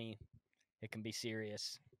be funny. It can be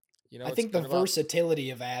serious. I think the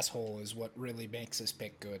versatility of asshole is what really makes this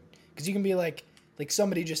pick good. Because you can be like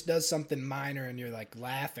somebody just does something minor and you're like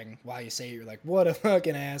laughing while you say it. You're like, what a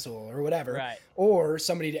fucking asshole or whatever. Right. Or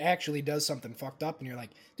somebody actually does something fucked up and you're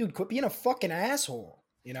like, dude, quit being a fucking asshole.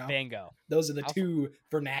 Bingo. Those are the two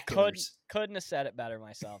vernaculars. Couldn't have said it better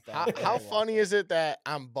myself. How funny is it that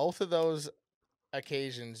on both of those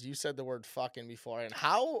occasions you said the word fucking before, and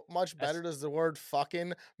how much better does the word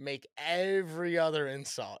fucking make every other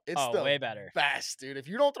insult? It's way better. Best, dude. If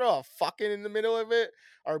you don't throw a fucking in the middle of it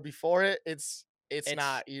or before it, it's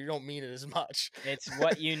not, you don't mean it as much. It's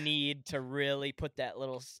what you need to really put that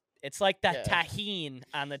little, it's like that tahine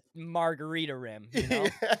on the margarita rim,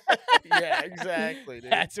 Yeah, exactly,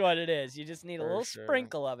 dude. That's what it is. You just need a little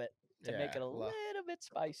sprinkle of it to make it a little bit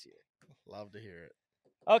spicier. Love to hear it.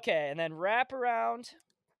 Okay, and then wrap around.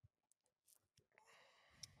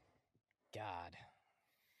 God.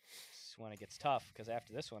 This is when it gets tough, because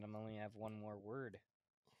after this one, I'm only have one more word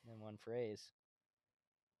and one phrase.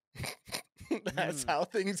 That's how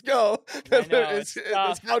things go. I know,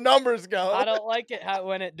 that's how numbers go. I don't like it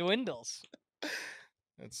when it dwindles.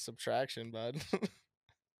 It's subtraction, bud.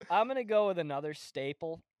 I'm going to go with another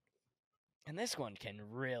staple. And this one can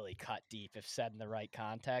really cut deep if said in the right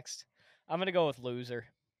context. I'm going to go with loser.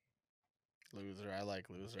 Loser. I like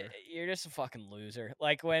loser. You're just a fucking loser.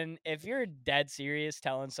 Like if you're dead serious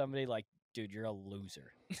telling somebody like, dude, you're a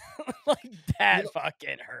loser. Like that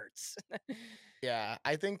fucking hurts. Yeah.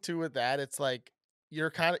 I think too with that, it's like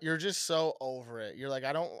you're just so over it. You're like,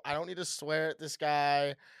 I don't need to swear at this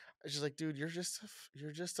guy. It's just like, dude, you're just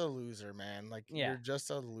a loser, man. Like Yeah. you're just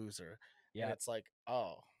a loser. Yeah. And it's like,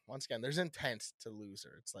 oh, once again, there's intent to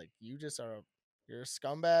loser. It's like you're a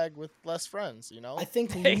scumbag with less friends, you know? I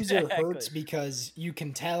think loser Exactly. hurts because you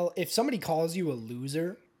can tell if somebody calls you a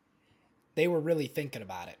loser, they were really thinking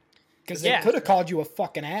about it. Because they could have called you a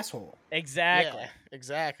fucking asshole. Exactly. Yeah,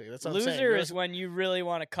 exactly. That's what I'm saying. Loser is when you really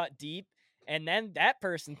want to cut deep, and then that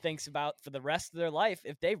person thinks about for the rest of their life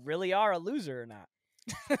if they really are a loser or not.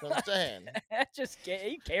 That's what I'm saying. Just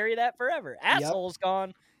you carry that forever. Asshole's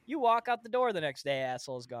gone. You walk out the door the next day,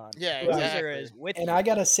 asshole's gone. Yeah, Loser exactly. is with And you. I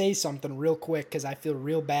gotta say something real quick because I feel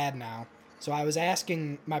real bad now. So I was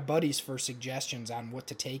asking my buddies for suggestions on what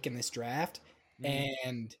to take in this draft,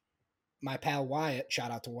 and my pal Wyatt,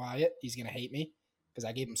 shout out to Wyatt, he's gonna hate me because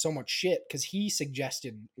I gave him so much shit because he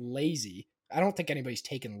suggested lazy. I don't think anybody's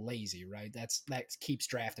taken lazy, right? That keeps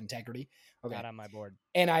draft integrity. Okay. Not on my board.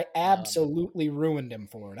 And I absolutely ruined him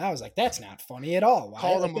for it. I was like, that's not funny at all. Wyatt.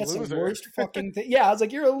 Called him a That's loser. the worst fucking thing. Yeah, I was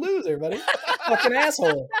like, you're a loser, buddy. Fucking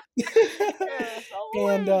asshole.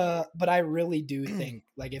 And but I really do think,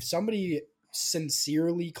 like, if somebody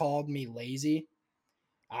sincerely called me lazy,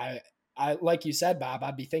 I like you said, Bob,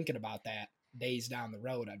 I'd be thinking about that days down the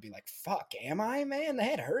road. I'd be like, fuck, am I, man?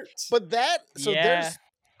 That hurts. But Yeah.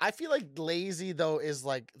 I feel like lazy though is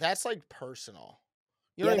like that's like personal.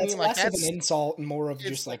 You yeah, know what I that's mean? Like less of an insult and more of it's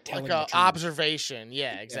just like telling like the a truth. observation.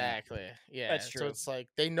 Yeah, exactly. Yeah, That's true. So it's like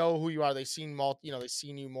they know who you are. They've seen they've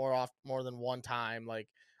seen you more than one time. Like,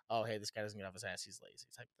 oh, hey, this guy doesn't get off his ass. He's lazy,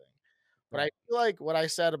 type thing. But Right. I feel like what I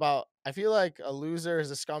said about I feel like a loser is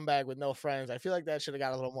a scumbag with no friends. I feel like that should have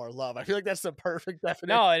got a little more love. I feel like that's the perfect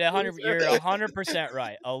definition. No, of you're loser. 100%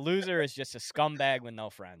 right. A loser is just a scumbag with no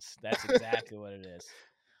friends. That's exactly what it is.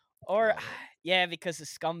 Or yeah, because a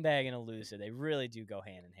scumbag and a loser, they really do go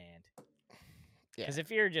hand in hand. Because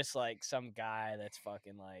if you're just like some guy that's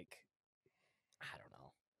fucking like, I don't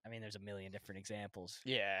know. I mean, there's a million different examples.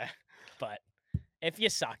 Yeah. But if you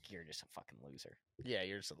suck, you're just a fucking loser. Yeah,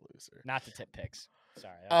 you're just a loser. Not to tip picks.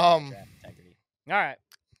 Sorry. that was draft integrity. All right.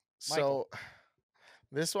 Michael. So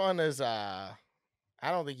this one is I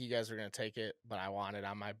don't think you guys are gonna take it, but I want it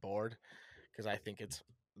on my board because I think it's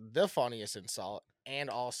the funniest insult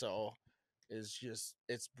and also is just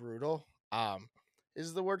it's brutal.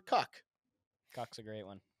 Is the word cuck. Cuck's a great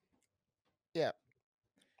one. Yeah.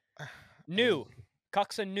 New.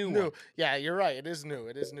 Cuck's a new one. Yeah, you're right. It is new.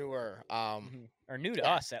 It is newer. Or new to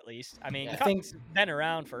us, at least. I mean, Yeah. cuck's been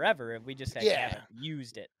around forever. We just haven't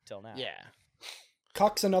used it till now. Yeah.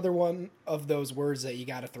 Cuck's another one of those words that you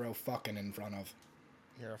got to throw fucking in front of.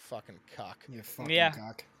 You're a fucking cuck. You fucking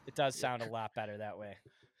cuck. It does sound a lot better that way.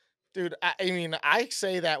 Dude, I mean, I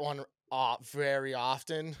say that one very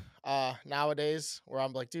often nowadays where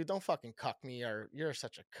I'm like, dude, don't fucking cuck me or you're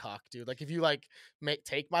such a cuck, dude. Like if you like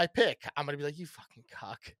take my pick, I'm gonna be like, you fucking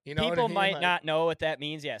cuck. You know, people what I mean? might Like, not know what that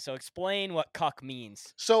means. Yeah, so explain what cuck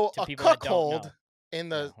means. So to a people that don't cuckold know. in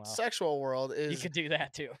the sexual world You is could do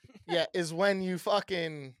that too. is when you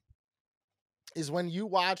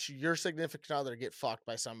watch your significant other get fucked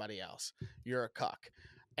by somebody else. You're a cuck.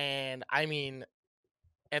 And I mean,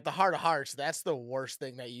 at the heart of hearts, that's the worst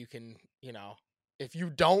thing that you can, if you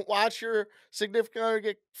don't watch your significant other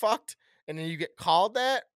get fucked and then you get called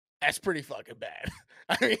that's pretty fucking bad.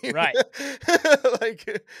 I mean, Right.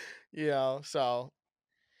 like, so.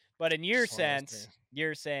 But in your Just one of those sense, things.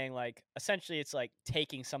 you're saying like essentially it's like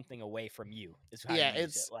taking something away from you. Is how Yeah, you use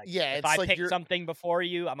it's- it. Like, yeah, if it's I like pick you're- something before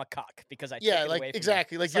you, I'm a cuck because I took Yeah, it like away from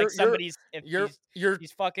exactly. you. Like It's you're like somebody's if you're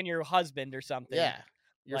he's fucking your husband or something. yeah.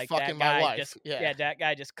 You're like fucking that my guy wife. just yeah. that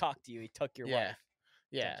guy just cucked you. He took your wife.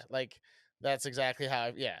 Yeah, like that's exactly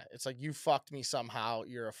how. It's like you fucked me somehow.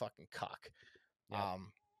 You're a fucking cuck.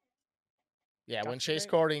 Yep. When Cuck's Chase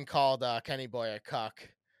great. Corden called Kenny Boy a cuck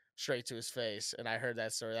straight to his face, and I heard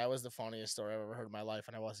that story. That was the funniest story I've ever heard in my life,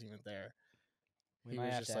 and I wasn't even there. We He might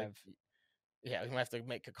was have just to like, have yeah, we might have to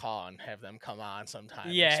make a call and have them come on sometime.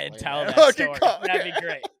 and yeah, and explain tell that fucking story. cuck. That'd be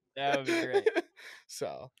great. That would be great.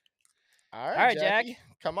 So, all right, right, Jack. Jackie,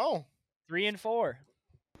 come on. 3 and 4.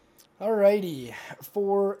 Alrighty.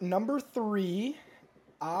 For number 3,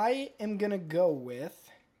 I am going to go with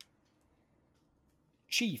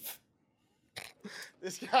Chief.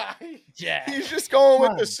 This guy, Jack. he's just going Come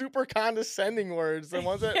with on. the super condescending words, the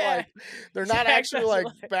ones that Yeah. like they're not Jack actually doesn't like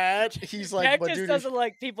like- bad. He's like, Jack but just dude, doesn't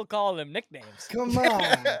like people calling him nicknames. Come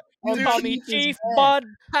on. Don't Dude, call me Chief is Chief, bad. Bud,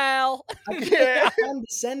 Pal. Yeah.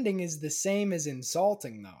 Condescending is the same as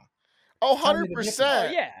insulting, though. Oh, Tell me the difference.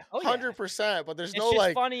 100%. yeah. Oh, yeah. 100%. But there's It's no just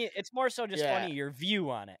like, funny. It's more so just Yeah. funny your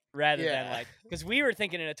view on it rather than Yeah. like because we were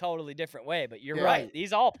thinking in a totally different way. But you're Yeah. right. Right.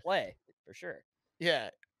 These all play for sure. yeah.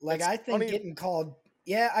 Like It's I think funny- getting called.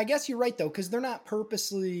 Yeah, I guess you're right though, because they're not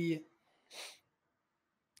purposely.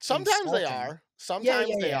 Sometimes they insulting. are. Sometimes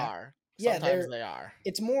yeah, they yeah. are. Yeah, Sometimes they are.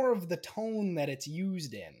 It's more of the tone that it's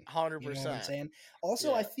used in. 100%. You know what I'm saying?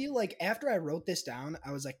 Also, I Yeah. feel like after I wrote this down,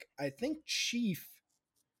 I was like, I think Chief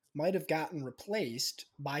might have gotten replaced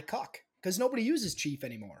by Cuck because nobody uses Chief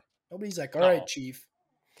anymore. Nobody's like, all right, No. Chief.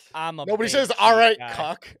 Nobody Nobody says, all right,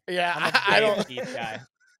 cuck. Yeah, I'm a I don't. big Chief guy.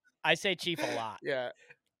 I say Chief a lot. Yeah.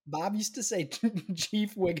 Bob used to say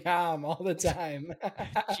Chief Wiggum all the time.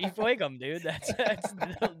 Chief Wiggum, dude. That's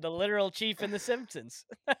the literal chief in The Simpsons.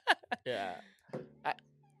 Yeah.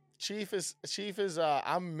 Chief is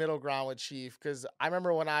I'm middle ground with Chief because I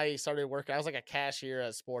remember when I started working, I was like a cashier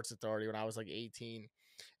at Sports Authority when I was like 18.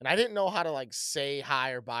 And I didn't know how to like say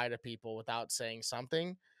hi or bye to people without saying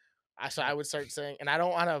something. So I would start saying, and I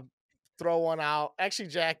don't want to throw one out. Actually,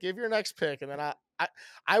 Jack, give your next pick, and then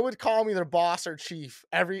I would call him either boss or chief.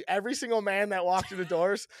 Every single man that walked through the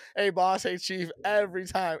doors, hey boss, hey chief, every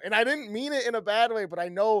time. And I didn't mean it in a bad way, but I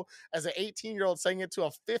know as an 18-year-old saying it to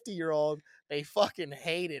a 50-year-old, they fucking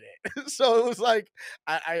hated it. So it was like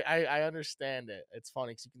I understand it. It's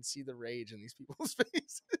funny because you can see the rage in these people's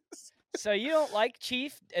faces. So you don't like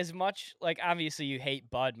Chief as much? Like obviously you hate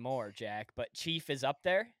Bud more, Jack, but Chief is up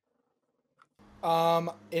there.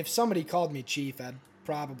 If somebody called me Chief, I'd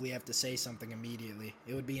probably have to say something immediately.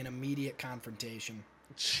 It would be an immediate confrontation.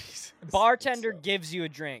 Jesus. Bartender gives you a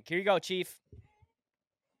drink. Here you go, Chief.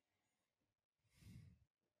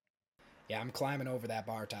 Yeah, I'm climbing over that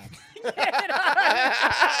bar top.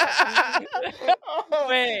 Oh,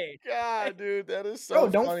 Wait. God, dude, that is so Bro,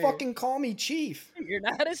 don't funny. fucking call me Chief. You're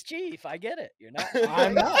not his chief. I get it. You're not.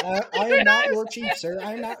 I'm not. I am not your chief, sir.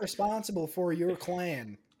 I am not responsible for your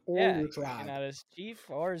clan or Yeah, your you're tribe. not his chief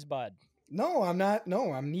or his bud. No, I'm not.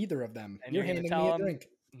 No, I'm neither of them. And You're you're gonna handing me tell a him- drink.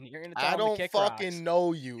 You're gonna tell I him to don't kick fucking rocks.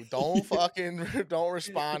 know you. Don't fucking don't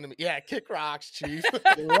respond to me. Yeah, kick rocks, chief.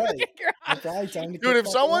 You're right. Kick I'm rocks. probably telling you to Dude, kick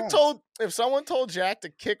if fucking someone told Jack to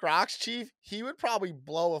kick rocks, chief, he would probably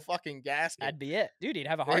blow a fucking gasket. That'd be it, dude. He'd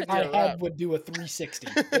have a heart Right my attack. there. head would do a 360.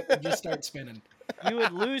 It would just start spinning. You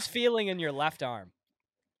would lose feeling in your left arm.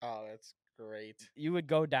 Oh, that's great. You would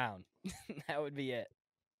go down. That would be it.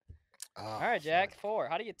 Oh, All right, Jack. 4.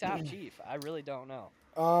 How do you top Chief? I really don't know.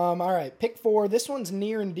 All right, pick 4. This one's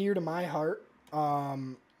near and dear to my heart.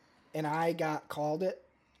 And I got called it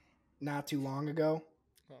not too long ago.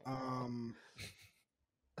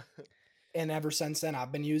 And ever since then,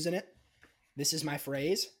 I've been using it. This is my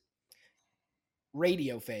phrase.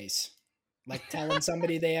 Radio face. Like telling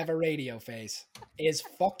somebody they have a radio face is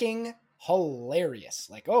fucking hilarious.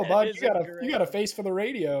 Like, oh, That bud, is you got a a great- face for the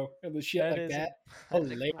radio and the shit That like is a- that. That's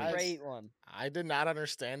Hilarious. a great one. I did not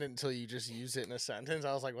understand it until you just used it in a sentence.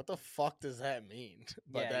 I was like, what the fuck does that mean?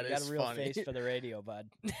 But Yeah, that you got is a real funny. face for the radio, bud.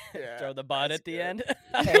 Yeah, Throw the bud that's at the good. end.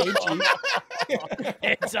 Hey, Chief.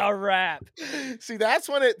 It's a wrap. See, that's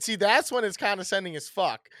when it's condescending as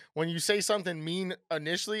fuck. When you say something mean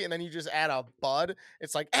initially and then you just add a bud,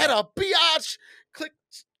 it's like add a biatch.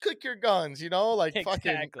 Click your guns, you know? Like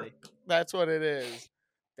fucking Exactly. that's what it is.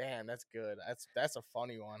 Damn, that's good. That's a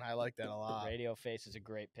funny one. I like that a lot. Radio face is a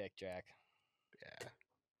great pick, Jack. Yeah.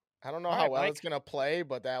 I don't know All how right, well Mike. it's gonna play,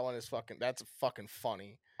 but that one is that's fucking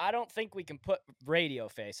funny. I don't think we can put radio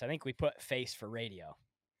face. I think we put face for radio.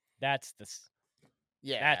 That's the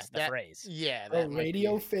Yeah. that's the phrase. Yeah, A that might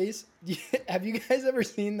radio be. face. Have you guys ever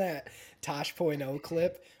seen that Tosh.0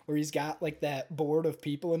 clip where he's got like that board of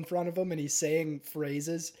people in front of him and he's saying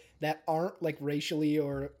phrases that aren't like racially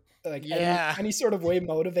or like Yeah. any sort of way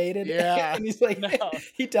motivated? Yeah. And he's like, No.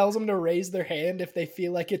 he tells them to raise their hand if they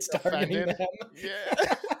feel like it's targeting Offended? them.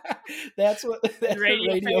 Yeah. That's what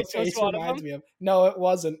Radio radio face was face one of reminds them? me of. No, it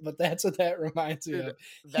wasn't, but that's what that reminds me Dude, of.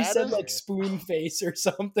 He that said is- like spoon face or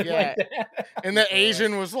something Yeah. like that. And the For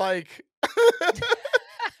Asian was like,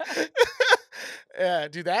 yeah,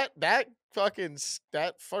 dude, that fucking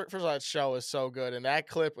first of all, that show is so good, and that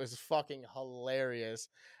clip is fucking hilarious.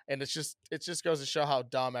 And it just goes to show how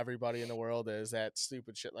dumb everybody in the world is. That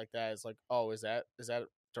stupid shit like that is like, oh, is that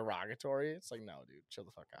derogatory? It's like, no, dude, chill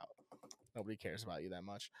the fuck out. Nobody cares about you that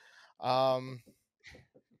much. All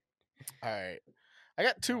right. I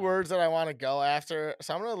got 2 words that I want to go after,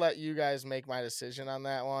 so I'm gonna let you guys make my decision on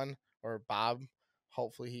that one, or Bob.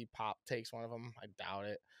 Hopefully he takes one of them. I doubt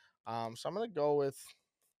it. So I'm gonna go with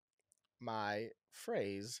my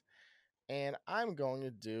phrase, and I'm going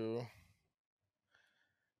to do.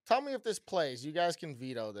 Tell me if this plays. You guys can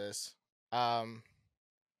veto this.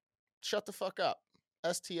 shut the fuck up.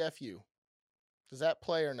 STFU. Does that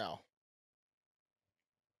play or no?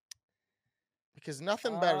 Because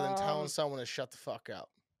nothing better than telling someone to shut the fuck up.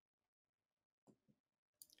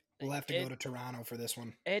 We'll have to go to Toronto for this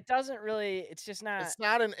one. It doesn't really. It's just not. It's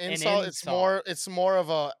not an insult. It's more of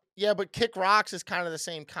a yeah. But kick rocks is kind of the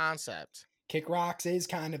same concept. Kick rocks is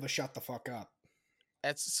kind of a shut the fuck up.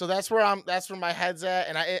 That's where my head's at,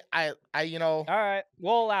 and I you know. All right,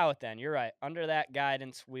 we'll allow it then. You're right. Under that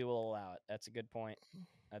guidance, we will allow it. That's a good point.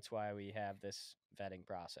 That's why we have this vetting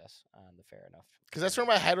process on the Fair Enough. Because that's where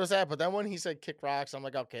my head was at. But then when he said kick rocks, I'm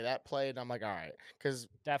like, okay, that played. I'm like, all right. Because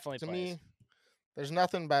definitely to plays. me, there's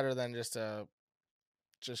nothing better than just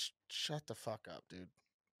shut the fuck up, dude.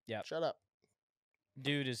 Yeah. Shut up.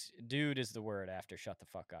 Dude is the word after shut the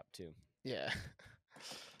fuck up too. Yeah.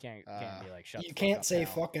 Can't be like shut. You the can't fuck say up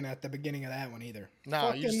fucking at the beginning of that one either. No,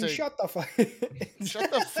 fucking you just say, shut the fuck.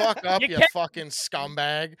 Shut the fuck up, you fucking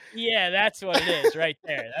scumbag. Yeah, that's what it is right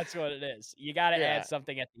there. That's what it is. You got to add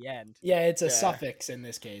something at the end. Yeah, it's a suffix in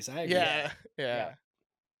this case. I agree. Yeah.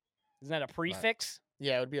 Isn't that a prefix?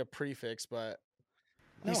 Yeah, it would be a prefix, but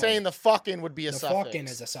he's saying the fucking would be a suffix. The fucking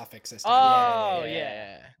is a suffix this time. Oh,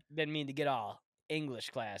 yeah. Didn't mean to get all English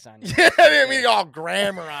class on you. Yeah, I didn't mean all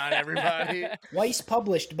grammar on everybody. Weiss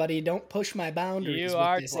published, buddy. Don't push my boundaries. You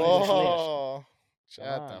are this English.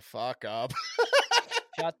 Shut the fuck up.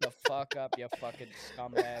 Shut the fuck up, you fucking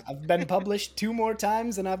scumbag. I've been published 2 more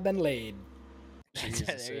times and I've been laid.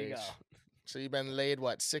 Jesus there you go. So you've been laid,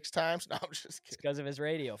 what, 6 times? No, I'm just kidding. It's because of his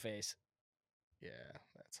radio face. Yeah,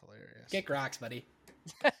 that's hilarious. Kick rocks, buddy.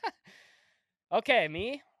 Okay,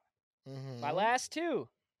 me? Mm-hmm. My last 2.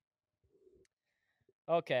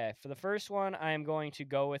 Okay, for the first one, I am going to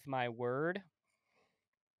go with my word.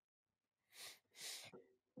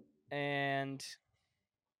 And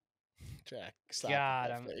Jack, stop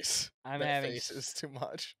God, face. I'm that having face is too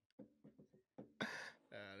much.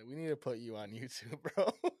 We need to put you on YouTube,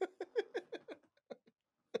 bro.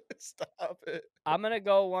 Stop it. I'm gonna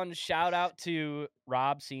go one shout out to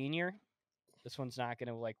Rob Sr. This one's not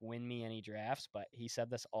gonna win me any drafts, but he said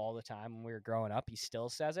this all the time when we were growing up. He still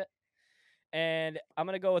says it. And I'm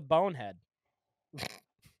gonna go with bonehead.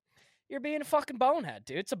 You're being a fucking bonehead,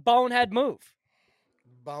 dude. It's a bonehead move.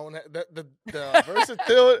 Bonehead. The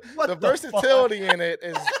versatility. The versatility in it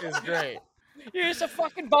is great. You're just a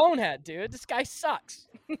fucking bonehead, dude. This guy sucks.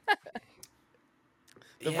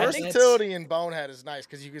 The versatility in bonehead is nice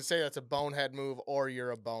because you can say that's a bonehead move or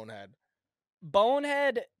you're a bonehead.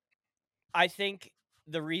 Bonehead, I think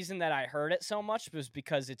the reason that I heard it so much was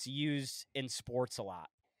because it's used in sports a lot.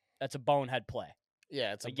 That's a bonehead play.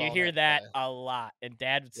 Yeah, it's you hear that a lot, and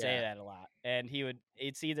Dad would say that a lot. And he would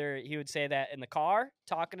say that in the car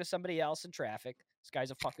talking to somebody else in traffic. This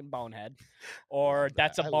guy's a fucking bonehead, or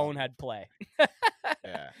that's a bonehead play.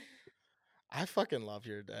 Yeah, I fucking love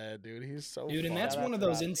your dad, dude. He's so dude, fun. and that's one of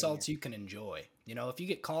those insults you can enjoy. You know, if you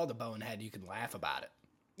get called a bonehead, you can laugh about it.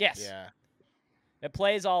 Yes. Yeah. It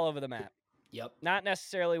plays all over the map. Yep. Not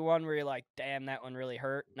necessarily one where you're like, damn, that one really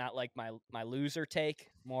hurt. Not like my loser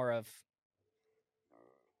take. More of,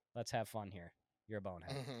 let's have fun here. You're a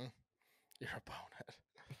bonehead. Mm-hmm. You're a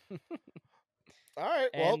bonehead. All right.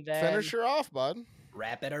 Well, finish her off, bud.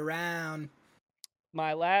 Wrap it around.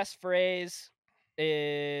 My last phrase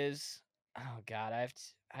is, oh God, I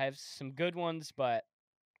have some good ones, but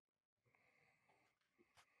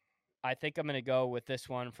I think I'm going to go with this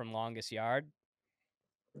one from Longest Yard.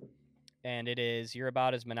 And it is, you're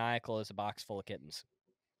about as maniacal as a box full of kittens.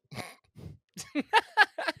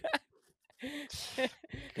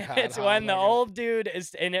 It's when the old dude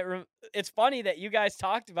is, and it's funny that you guys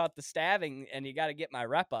talked about the stabbing and you got to get my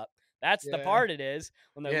rep up. That's the part it is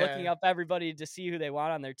when they're looking up everybody to see who they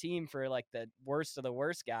want on their team for the worst of the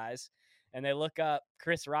worst guys. And they look up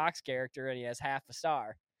Chris Rock's character and he has half a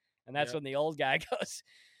star. And that's when the old guy goes,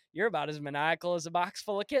 you're about as maniacal as a box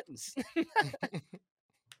full of kittens.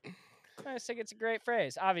 I just think it's a great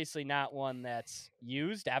phrase. Obviously not one that's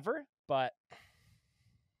used ever, but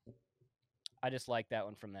I just like that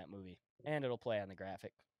one from that movie. And it'll play on the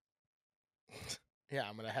graphic. Yeah,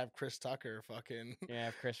 I'm going to have Chris Tucker fucking... Yeah,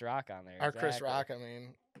 have Chris Rock on there. Or Chris Rock, I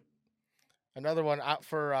mean. Another one out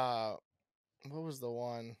for... what was the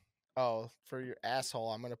one? Oh, for your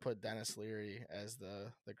asshole, I'm going to put Dennis Leary as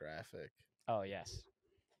the graphic. Oh, yes.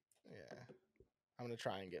 Yeah. I'm going to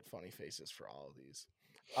try and get funny faces for all of these.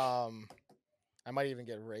 I might even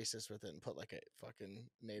get racist with it and put a fucking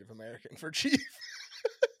Native American for chief.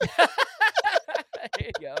 There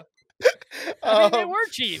you go. I mean, they were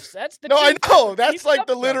chiefs. That's the. No, chief. I know. That's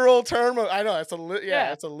the literal term. I know. That's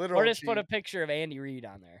it's a literal. Or just chief. put a picture of Andy Reid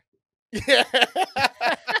on there. Yeah.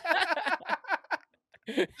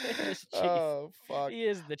 Just Chief. Oh fuck. He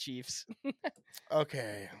is the Chiefs.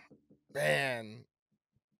 Okay, man.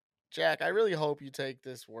 Jack, I really hope you take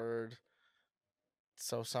this word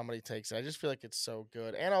so somebody takes it. I just feel like it's so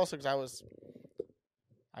good, and also because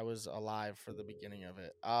I was alive for the beginning of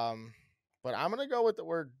it. But I'm gonna go with the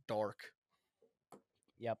word dork.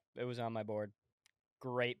 Yep, it was on my board.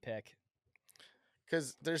 Great pick.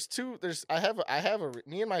 Because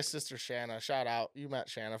me and my sister Shanna, shout out, you met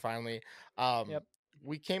Shanna finally. Yep.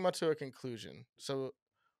 We came up to a conclusion. So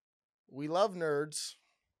we love nerds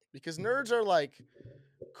because nerds are like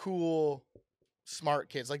cool, smart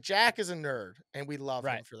kids. Like Jack is a nerd, and we love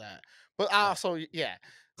him Right. for that. But also, yeah.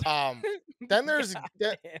 Then there's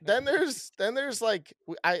then there's like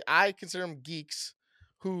I consider them geeks,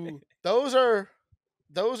 who those are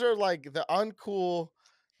like the uncool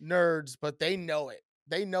nerds, but they know it.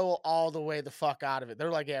 They know all the way the fuck out of it. They're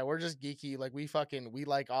like, yeah, we're just geeky. Like we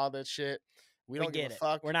like all that shit. We don't give a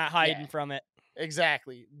fuck. We're not hiding Yeah, from it.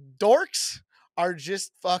 exactly. Dorks are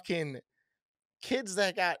just fucking kids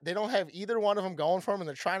that they don't have either one of them going for them, and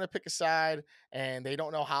they're trying to pick a side and they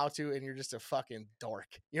don't know how to, and you're just a fucking dork.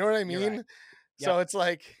 You know what I mean? Right. So Yep. it's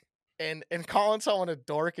like, and calling someone a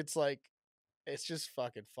dork, it's like, it's just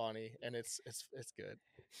fucking funny, and it's good.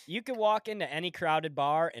 You could walk into any crowded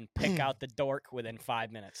bar and pick out the dork within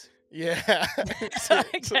 5 minutes. Yeah.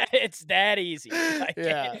 It's that easy. Like,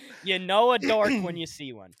 Yeah. You know a dork when you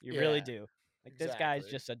see one. You really Yeah, do. Like, this guy's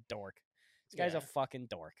exactly. just a dork. This guy's Yeah. a fucking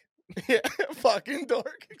dork. Yeah, fucking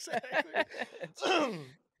dork, exactly.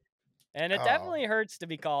 And it Oh. definitely hurts to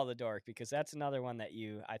be called a dork, because that's another one that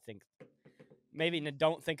I think, maybe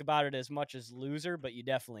don't think about it as much as loser, but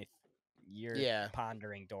you're Yeah.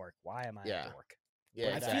 pondering dork. Why am I Yeah. a dork? Yeah,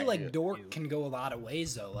 I exactly. feel like dork You. can go a lot of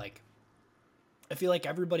ways though. Like, I feel like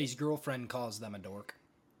everybody's girlfriend calls them a dork.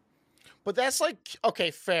 But that's like,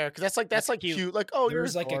 okay, fair, because that's like cute. Like, oh,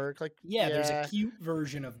 There's you're like a dork. Like, Yeah, there's a cute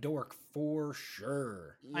version of dork for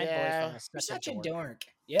sure. My yeah. boyfriend is You're such a dork. dork.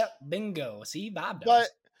 Yep, bingo. See, Bob But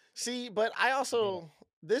does. but I also,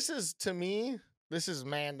 this is, to me, this is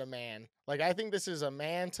man to man. Like, I think this is a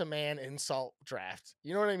man to man insult draft.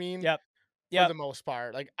 You know what I mean? Yep. For the most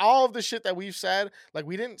part, like all of the shit that we've said, like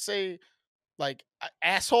we didn't say like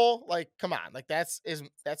asshole. Like, come on, like that's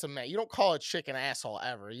a man. You don't call a chick an asshole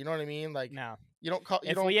ever. You know what I mean? Like, No. you don't call.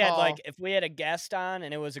 If we had a guest on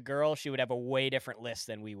and it was a girl, she would have a way different list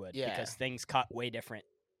than we would. Yeah. Because things cut way different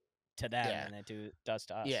to them Yeah. than it does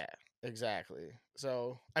to us. Yeah, exactly.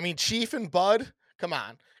 So, I mean, Chief and Bud, come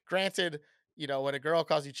on. Granted, you know, when a girl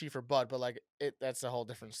calls you Chief or Bud, but like that's a whole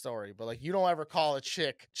different story. But like, you don't ever call a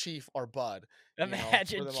chick Chief or Bud.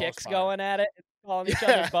 Imagine for the chicks most part. going at it, calling each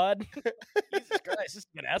other bud. Jesus Christ, this is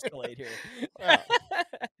gonna escalate here. Yeah.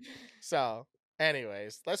 So,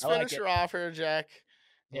 anyways, let's I like finish it. her off here, Jack.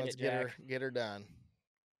 Hit Let's it, get her done.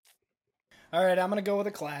 All right, I'm gonna go with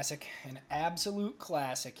a classic, an absolute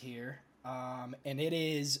classic here, and it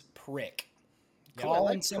is prick. Yep, I Calling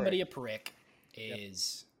like somebody a prick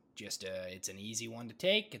is just it's an easy one to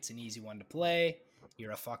take. It's an easy one to play.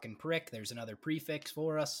 You're a fucking prick. There's another prefix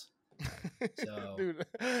for us. So, Dude,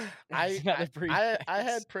 Another I prefix.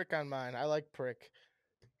 had prick on mine. I like prick.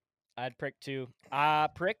 I'd prick too.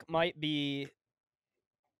 Prick might be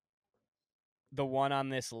the one on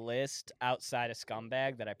this list outside of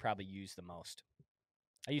scumbag that I probably use the most.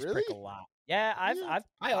 I use prick a Really? lot. Yeah,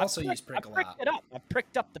 I also use prick a I've pricked lot. it up. I've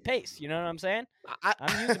pricked up the pace. You know what I'm saying? I'm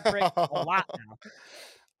I'm using prick a lot now.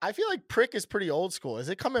 I feel like prick is pretty old school. Is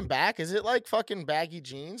it coming back? Is it like fucking baggy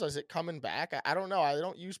jeans? Is it coming back? I don't know. I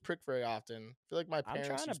don't use prick very often. I feel like my I'm parents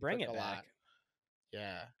trying to use bring prick it a back. lot.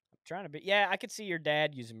 Yeah, I'm trying to be. Yeah, I could see your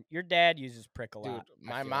dad using. Your dad uses prick a dude, lot. I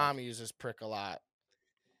my feel mom like. uses prick a lot.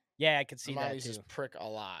 Yeah, I could see My mom that uses too. prick a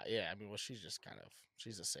lot. Yeah, I mean, well, she's just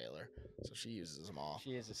she's a sailor, so she uses them all.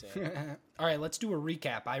 She is a sailor. All right, let's do a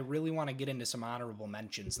recap. I really want to get into some honorable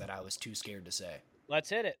mentions that I was too scared to say. Let's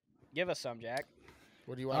hit it. Give us some, Jack.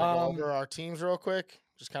 What do you want to go over our teams real quick?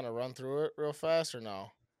 Just kind of run through it real fast, or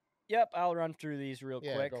no? Yep, I'll run through these real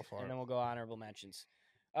Yeah, quick, go for and it. then we'll go honorable mentions.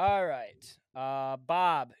 All right.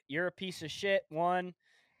 Bob, you're a piece of shit. 1,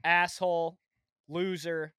 asshole,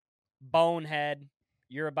 loser, bonehead.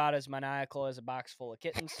 You're about as maniacal as a box full of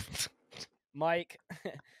kittens. Mike,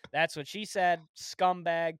 that's what she said.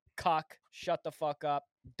 Scumbag, cuck, shut the fuck up,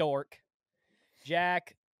 dork.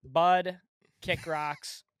 Jack, Bud, kick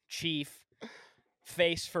rocks, chief,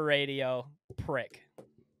 face for radio, prick.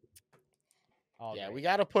 All Yeah, great. we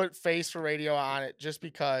got to put face for radio on it just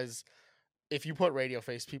because if you put radio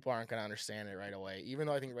face, people aren't going to understand it right away. Even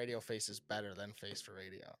though I think radio face is better than face for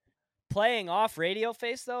radio. Playing off radio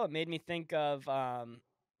face, though, it made me think of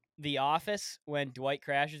The Office when Dwight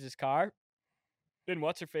crashes his car. then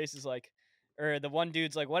what's her face is like, or the one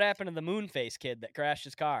dude's like, what happened to the Moonface kid that crashed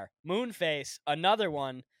his car? Moonface, another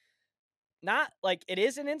one. Not like it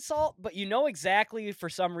is an insult, but you know exactly for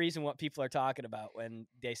some reason what people are talking about when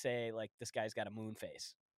they say like this guy's got a moon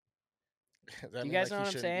face. Do you guys know what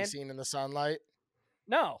I'm saying? Be seen in the sunlight.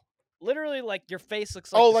 No, literally, like your face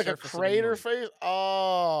looks like like a crater face.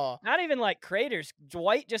 Oh, not even like craters.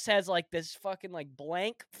 Dwight just has like this fucking like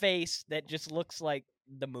blank face that just looks like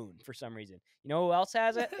the moon for some reason. You know who else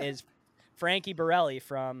has it? Is Frankie Borelli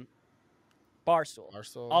from Barstool.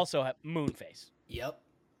 Also have moon face. Yep.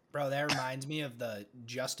 Bro, that reminds me of the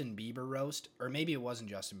Justin Bieber roast, or maybe it wasn't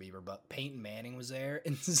Justin Bieber, but Peyton Manning was there,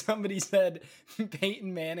 and somebody said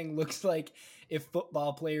Peyton Manning looks like if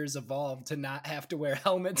football players evolved to not have to wear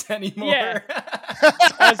helmets anymore. Yeah.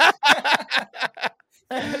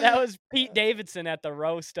 That was Pete Davidson at the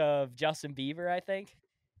roast of Justin Bieber, I think.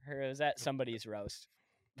 Or was that somebody's roast?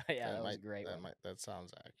 But yeah, that was a great one. That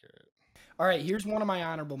sounds accurate. All right, here's one of my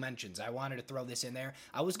honorable mentions. I wanted to throw this in there.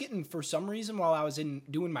 I was getting, for some reason, while I was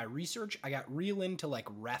doing my research, I got real into like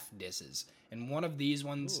ref disses. And one of these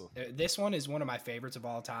ones, this one is one of my favorites of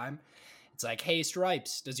all time. It's like, hey,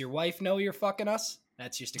 Stripes, does your wife know you're fucking us?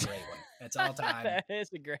 That's just a great one. That's all time. That is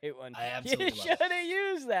a great one. I absolutely love it. You should have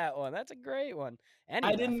used that one. That's a great one.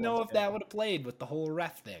 I didn't know if that would have played with the whole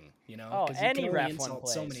ref thing, you know? Oh, any ref one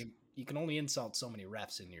plays. You can only insult so many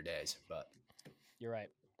refs in your days, but you're right.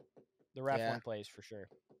 The ref one plays for sure.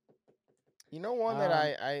 You know, one that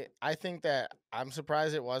I think that I'm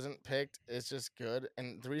surprised it wasn't picked. It's just good,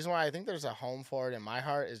 and the reason why I think there's a home for it in my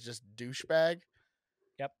heart is just douchebag.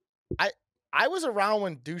 Yep. I was around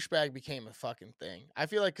when douchebag became a fucking thing. I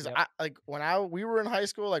feel like because we were in high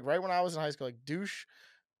school, like right when I was in high school, like douche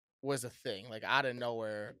was a thing. Like out of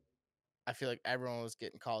nowhere, I feel like everyone was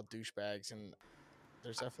getting called douchebags, and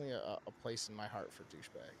there's definitely a place in my heart for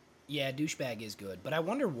douchebag. Yeah, douchebag is good, but I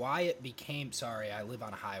wonder why it became. Sorry, I live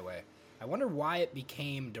on a highway. I wonder why it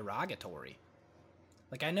became derogatory.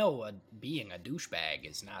 Like, I know being a douchebag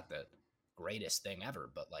is not the greatest thing ever,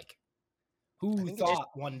 but like, who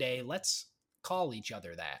thought one day, let's call each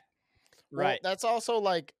other that? Right. Well, that's also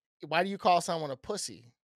like, why do you call someone a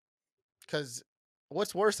pussy? Because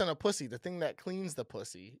what's worse than a pussy? The thing that cleans the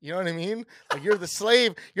pussy. You know what I mean? Like, you're the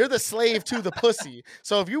slave. You're the slave to the pussy.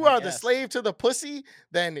 So if you are the slave to the pussy,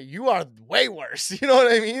 then you are way worse. You know what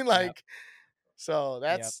I mean? Like, so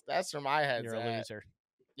that's where my head's You're a loser.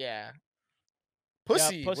 Yeah.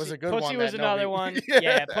 Pussy was a good one. Pussy was another one.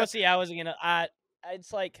 Yeah, pussy. I wasn't gonna.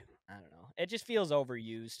 It's like, I don't know. It just feels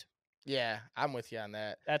overused. Yeah, I'm with you on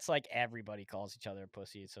that. That's like everybody calls each other a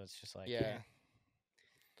pussy, so it's just like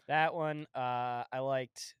That one, I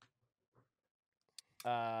liked.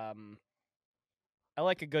 I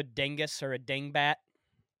like a good dingus or a dingbat.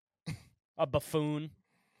 A buffoon.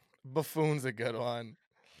 Buffoon's a good one.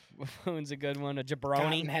 Buffoon's a good one. A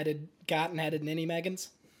jabroni. Cotton-headed ninny Megans.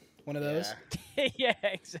 One of those. Yeah,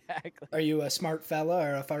 exactly. Are you a smart fella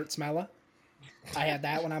or a fart smeller? I had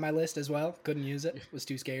that one on my list as well. Couldn't use it. Was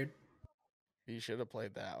too scared. You should have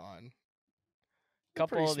played that one.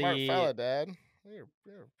 Couple of smart fella, Dad. You're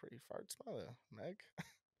a pretty fart smeller, Meg.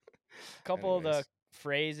 Couple of the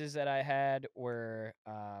phrases that I had were,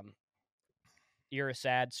 "You're a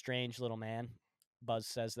sad, strange little man." Buzz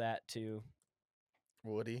says that to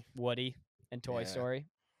Woody in Toy Story.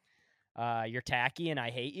 "You're tacky and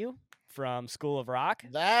I hate you" from School of Rock.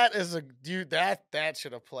 That is a dude. That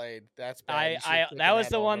should have played. That's bad. That was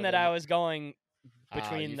the one that I was going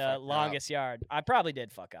between the longest yard. I probably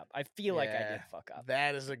did fuck up. I feel like I did fuck up.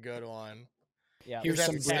 That is a good one. Yeah. Here's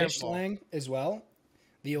some British slang as well.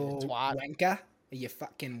 The old wanker. You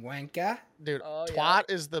fucking wanker. Dude, twat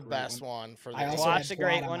is the best one for this. Twat's a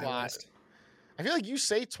great one. I feel like you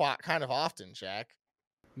say twat kind of often, Jack.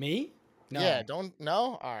 Me? No. Yeah,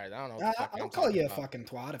 no? All right, I don't know. I'll call you a fucking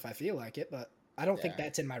twat if I feel like it, but I don't think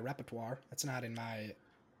that's in my repertoire. That's not in my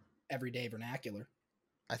everyday vernacular.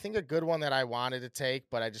 I think a good one that I wanted to take,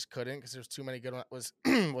 but I just couldn't because there's too many good ones,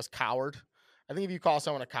 was coward. I think if you call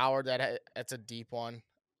someone a coward, that's a deep one.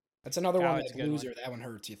 That's another one that's loser. That one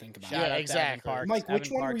hurts. You think about it. Yeah, exactly. Mike, which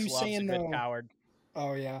one were you saying though? Coward.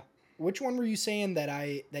 Oh yeah. Which one were you saying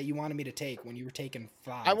that you wanted me to take when you were taking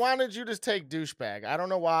 5? I wanted you to take douchebag. I don't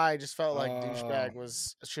know why. I just felt like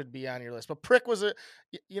douchebag should be on your list. But prick was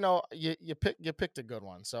you picked a good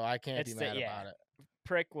one, so I can't be mad about it.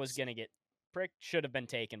 Prick should have been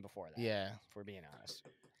taken before that. Yeah, if we're being honest.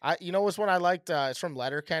 What's one I liked? It's from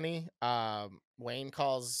Letterkenny. Wayne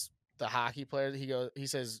calls the hockey player. He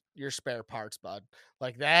says, "Your spare parts, bud."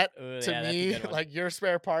 Like that to me, like your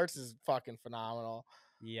spare parts is fucking phenomenal.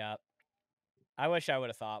 Yep. I wish I would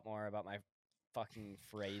have thought more about my fucking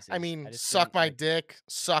phrases. I mean, just suck think, my like, dick,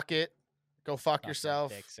 suck it, go fuck suck my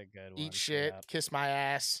yourself, dick's a good one. eat shit, Yep. kiss my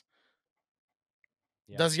ass.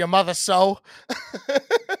 Yep. Does your mother sew? Yep.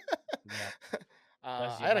 I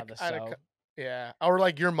Does your had mother a sew? yeah, or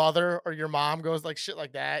like your mother or your mom goes like shit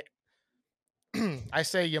like that. I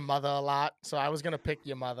say your mother a lot, so I was gonna pick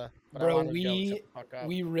your mother, but I Bro, wanted to go shut the fuck up.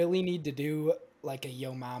 we really need to do like a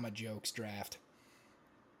Yo Mama jokes draft.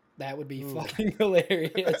 That would be Ooh. fucking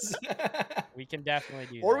hilarious. We can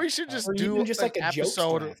definitely do Or that. we should just Or do even just an like a jokes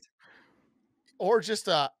episode, draft. or just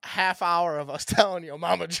a half hour of us telling your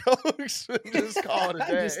mama jokes and just call it a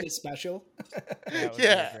day. Just a special. That would be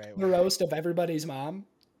Yeah. a great The one. roast of everybody's mom.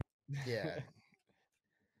 Yeah.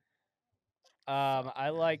 I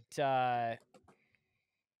liked I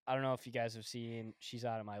don't know if you guys have seen She's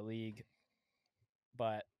Out of My League,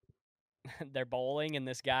 but they're bowling and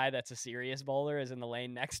this guy that's a serious bowler is in the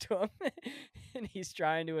lane next to him and he's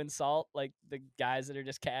trying to insult like the guys that are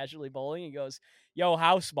just casually bowling. He goes, "Yo,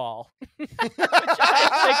 house ball." Which I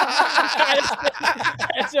think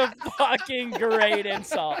that's a fucking great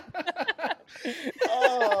insult.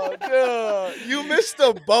 Oh, dude, you missed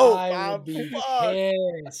the boat. I would be Fuck.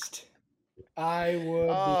 pissed. I would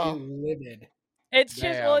Oh. be livid. It's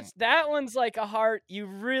just well, Damn. it's that one's like a heart. You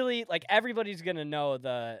really like everybody's gonna know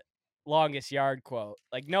the longest yard quote.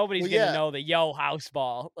 Like nobody's Well, gonna yeah. know the yo house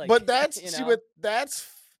ball. Like, But that's you see, know?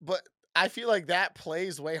 but I feel like that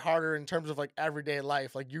plays way harder in terms of like everyday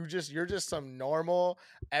life. Like you're just some normal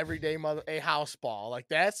everyday mother a house ball. Like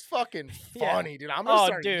that's fucking Yeah. funny, dude. I'm gonna Oh,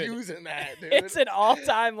 start dude. using that, dude. It's an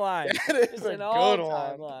all-time line. That is It's a an good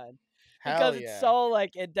all-time one. line. Hell Because yeah. it's so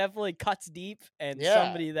like it definitely cuts deep, and Yeah.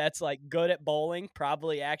 somebody that's like good at bowling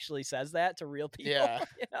probably actually says that to real people. Yeah.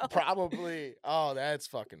 You know? Probably. Oh, that's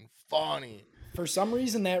fucking funny. For some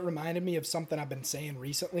reason, that reminded me of something I've been saying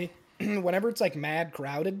recently. Whenever it's like mad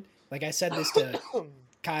crowded, like I said this to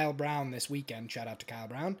Kyle Brown this weekend. Shout out to Kyle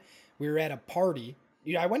Brown. We were at a party.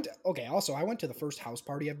 I went to the first house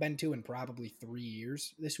party I've been to in probably 3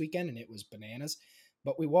 years this weekend, and it was bananas.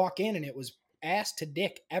 But we walk in and it was ass to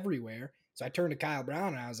dick everywhere. So I turned to Kyle Brown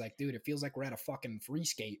and I was like, dude, it feels like we're at a fucking free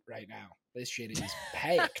skate right now. This shit is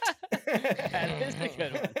packed. That is a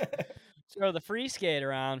good one. Throw the free skate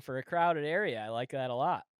around for a crowded area. I like that a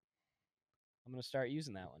lot. I'm gonna start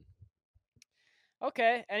using that one.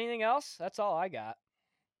 Okay, anything else? That's all I got.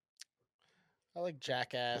 I like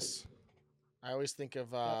Jackass. I always think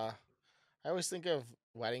of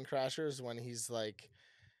Wedding Crashers when he's like,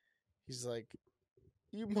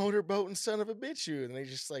 you motorboating son of a bitch, you, and they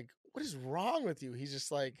just like, what is wrong with you? He's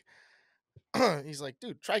just like, he's like,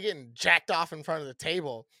 dude, try getting jacked off in front of the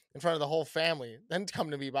table, in front of the whole family, then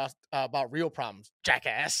come to me about real problems,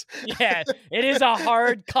 jackass. Yeah, it is a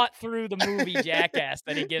hard cut through the movie Jackass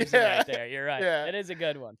that he gives him Yeah. right there. You're right. Yeah. It is a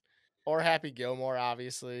good one. Or Happy Gilmore,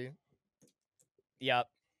 obviously. Yep.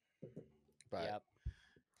 But Yep.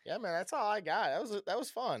 yeah, man, that's all I got. That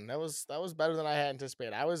was fun. That was better than I had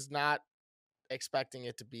anticipated. I was not expecting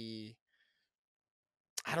it to be.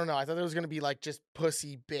 I don't know. I thought it was gonna be like just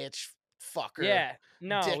pussy bitch fucker. Yeah.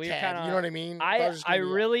 No, we were dickhead, kind of. you know what I mean? thought it was just I gonna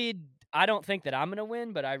be- really. I don't think that I'm gonna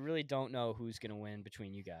win, but I really don't know who's gonna win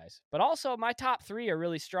between you guys. But also, my top three are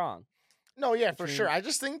really strong. No, yeah, for between- sure. I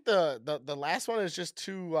just think the last one is just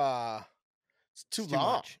too it's too It's too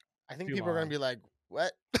long. much. I think Too people are long. gonna be like,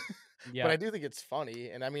 what? Yeah. But I do think it's funny,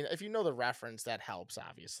 and I mean, if you know the reference, that helps.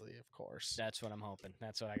 Obviously, of course. That's what I'm hoping.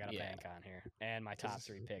 That's what I got to Yeah. bank on here. And my top 'Cause-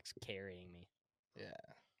 three picks carrying me.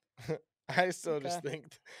 Yeah. I still just Okay.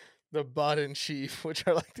 think the Bud and Chief, which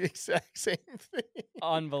are like the exact same thing.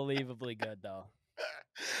 Unbelievably good though.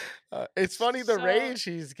 It's funny the So- rage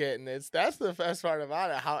he's getting. That's the best part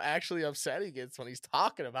about it. How actually upset he gets when he's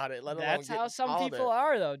talking about it. Let alone That's how getting some called people it.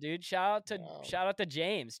 are though, dude. Shout Wow. out to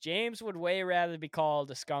James. James would way rather be called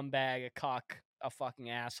a scumbag, a cuck, a fucking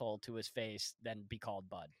asshole to his face than be called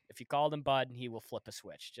Bud. If you called him Bud, he will flip a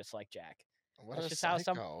switch just like Jack. What That's a just how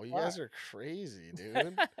some psycho! You people guys are. are crazy,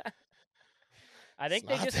 dude. I think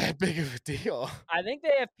It's they not just that big of a deal. I think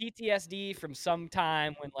they have PTSD from some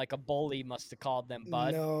time when like a bully must have called them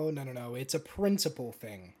Bud. No. It's a principle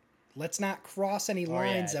thing. Let's not cross any Oh,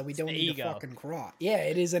 lines yeah, that we it's don't the need ego. to fucking cross. Yeah,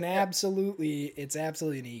 it is it's absolutely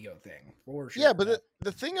an ego thing for sure. Yeah, but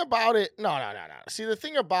the thing about it, no. See, the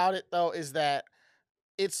thing about it though is that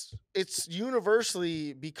it's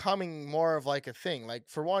universally becoming more of like a thing. Like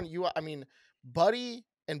for one, Buddy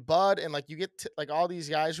and Bud and like you get like all these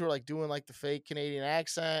guys who are like doing like the fake Canadian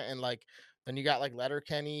accent and like then you got like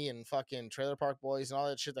Letterkenny and fucking Trailer Park Boys and all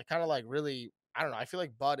that shit that kind of like really, I don't know. I feel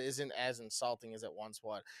like Bud isn't as insulting as it once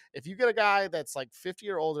was. If you get a guy that's like 50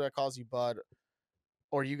 or older that calls you Bud,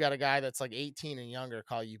 or you got a guy that's like 18 and younger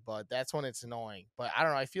call you bud. That's when it's annoying. But I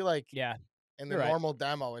don't know. I feel like Yeah. in the You're right. normal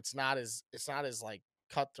demo, it's not as like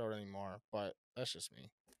cutthroat anymore. But that's just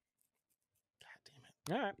me.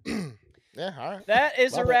 All right. Yeah, all right. That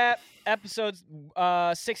is Love a it. wrap. Episode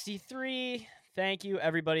 63. Thank you,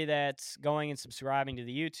 everybody that's going and subscribing to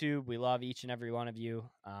the YouTube. We love each and every one of you.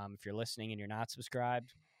 If you're listening and you're not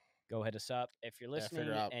subscribed, go hit us up. If you're listening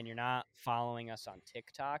figure out. and you're not following us on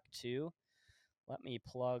TikTok too, let me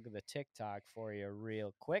plug the TikTok for you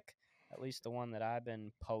real quick. At least the one that I've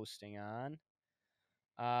been posting on.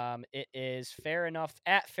 It is Fair Enough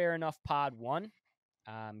at Fair Enough Pod 1.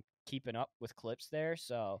 Keeping up with clips there.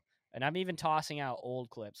 So, and I'm even tossing out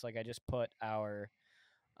old clips. Like I just put our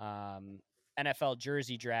NFL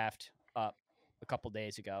jersey draft up a couple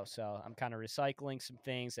days ago. So I'm kind of recycling some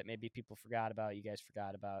things that maybe people forgot about, you guys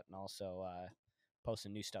forgot about, and also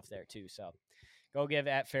posting new stuff there too. So go give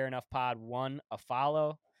at Fair Enough Pod 1 a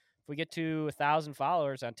follow. If we get to 1,000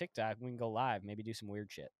 followers on TikTok, we can go live, maybe do some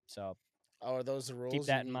weird shit. So Oh, are those the rules? keep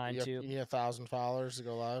that in mind too. You need 1,000 followers to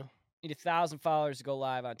go live. Need 1,000 followers to go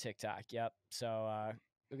live on TikTok. Yep. So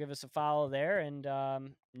go give us a follow there. And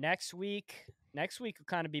next week will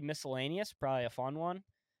kind of be miscellaneous, probably a fun one.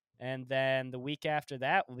 And then the week after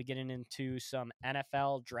that, we'll be getting into some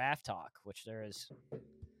NFL draft talk, which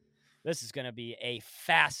this is going to be a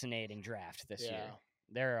fascinating draft this year.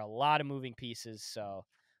 There are a lot of moving pieces, so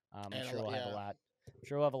I'm sure we'll have a lot. I'm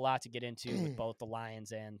sure we'll have a lot to get into with both the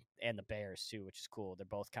Lions and the Bears too, which is cool. They're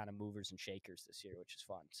both kind of movers and shakers this year, which is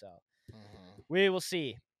fun. So we will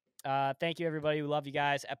see. Thank you, everybody. We love you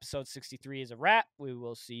guys. Episode 63 is a wrap. We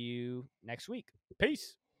will see you next week.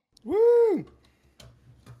 Peace. Woo!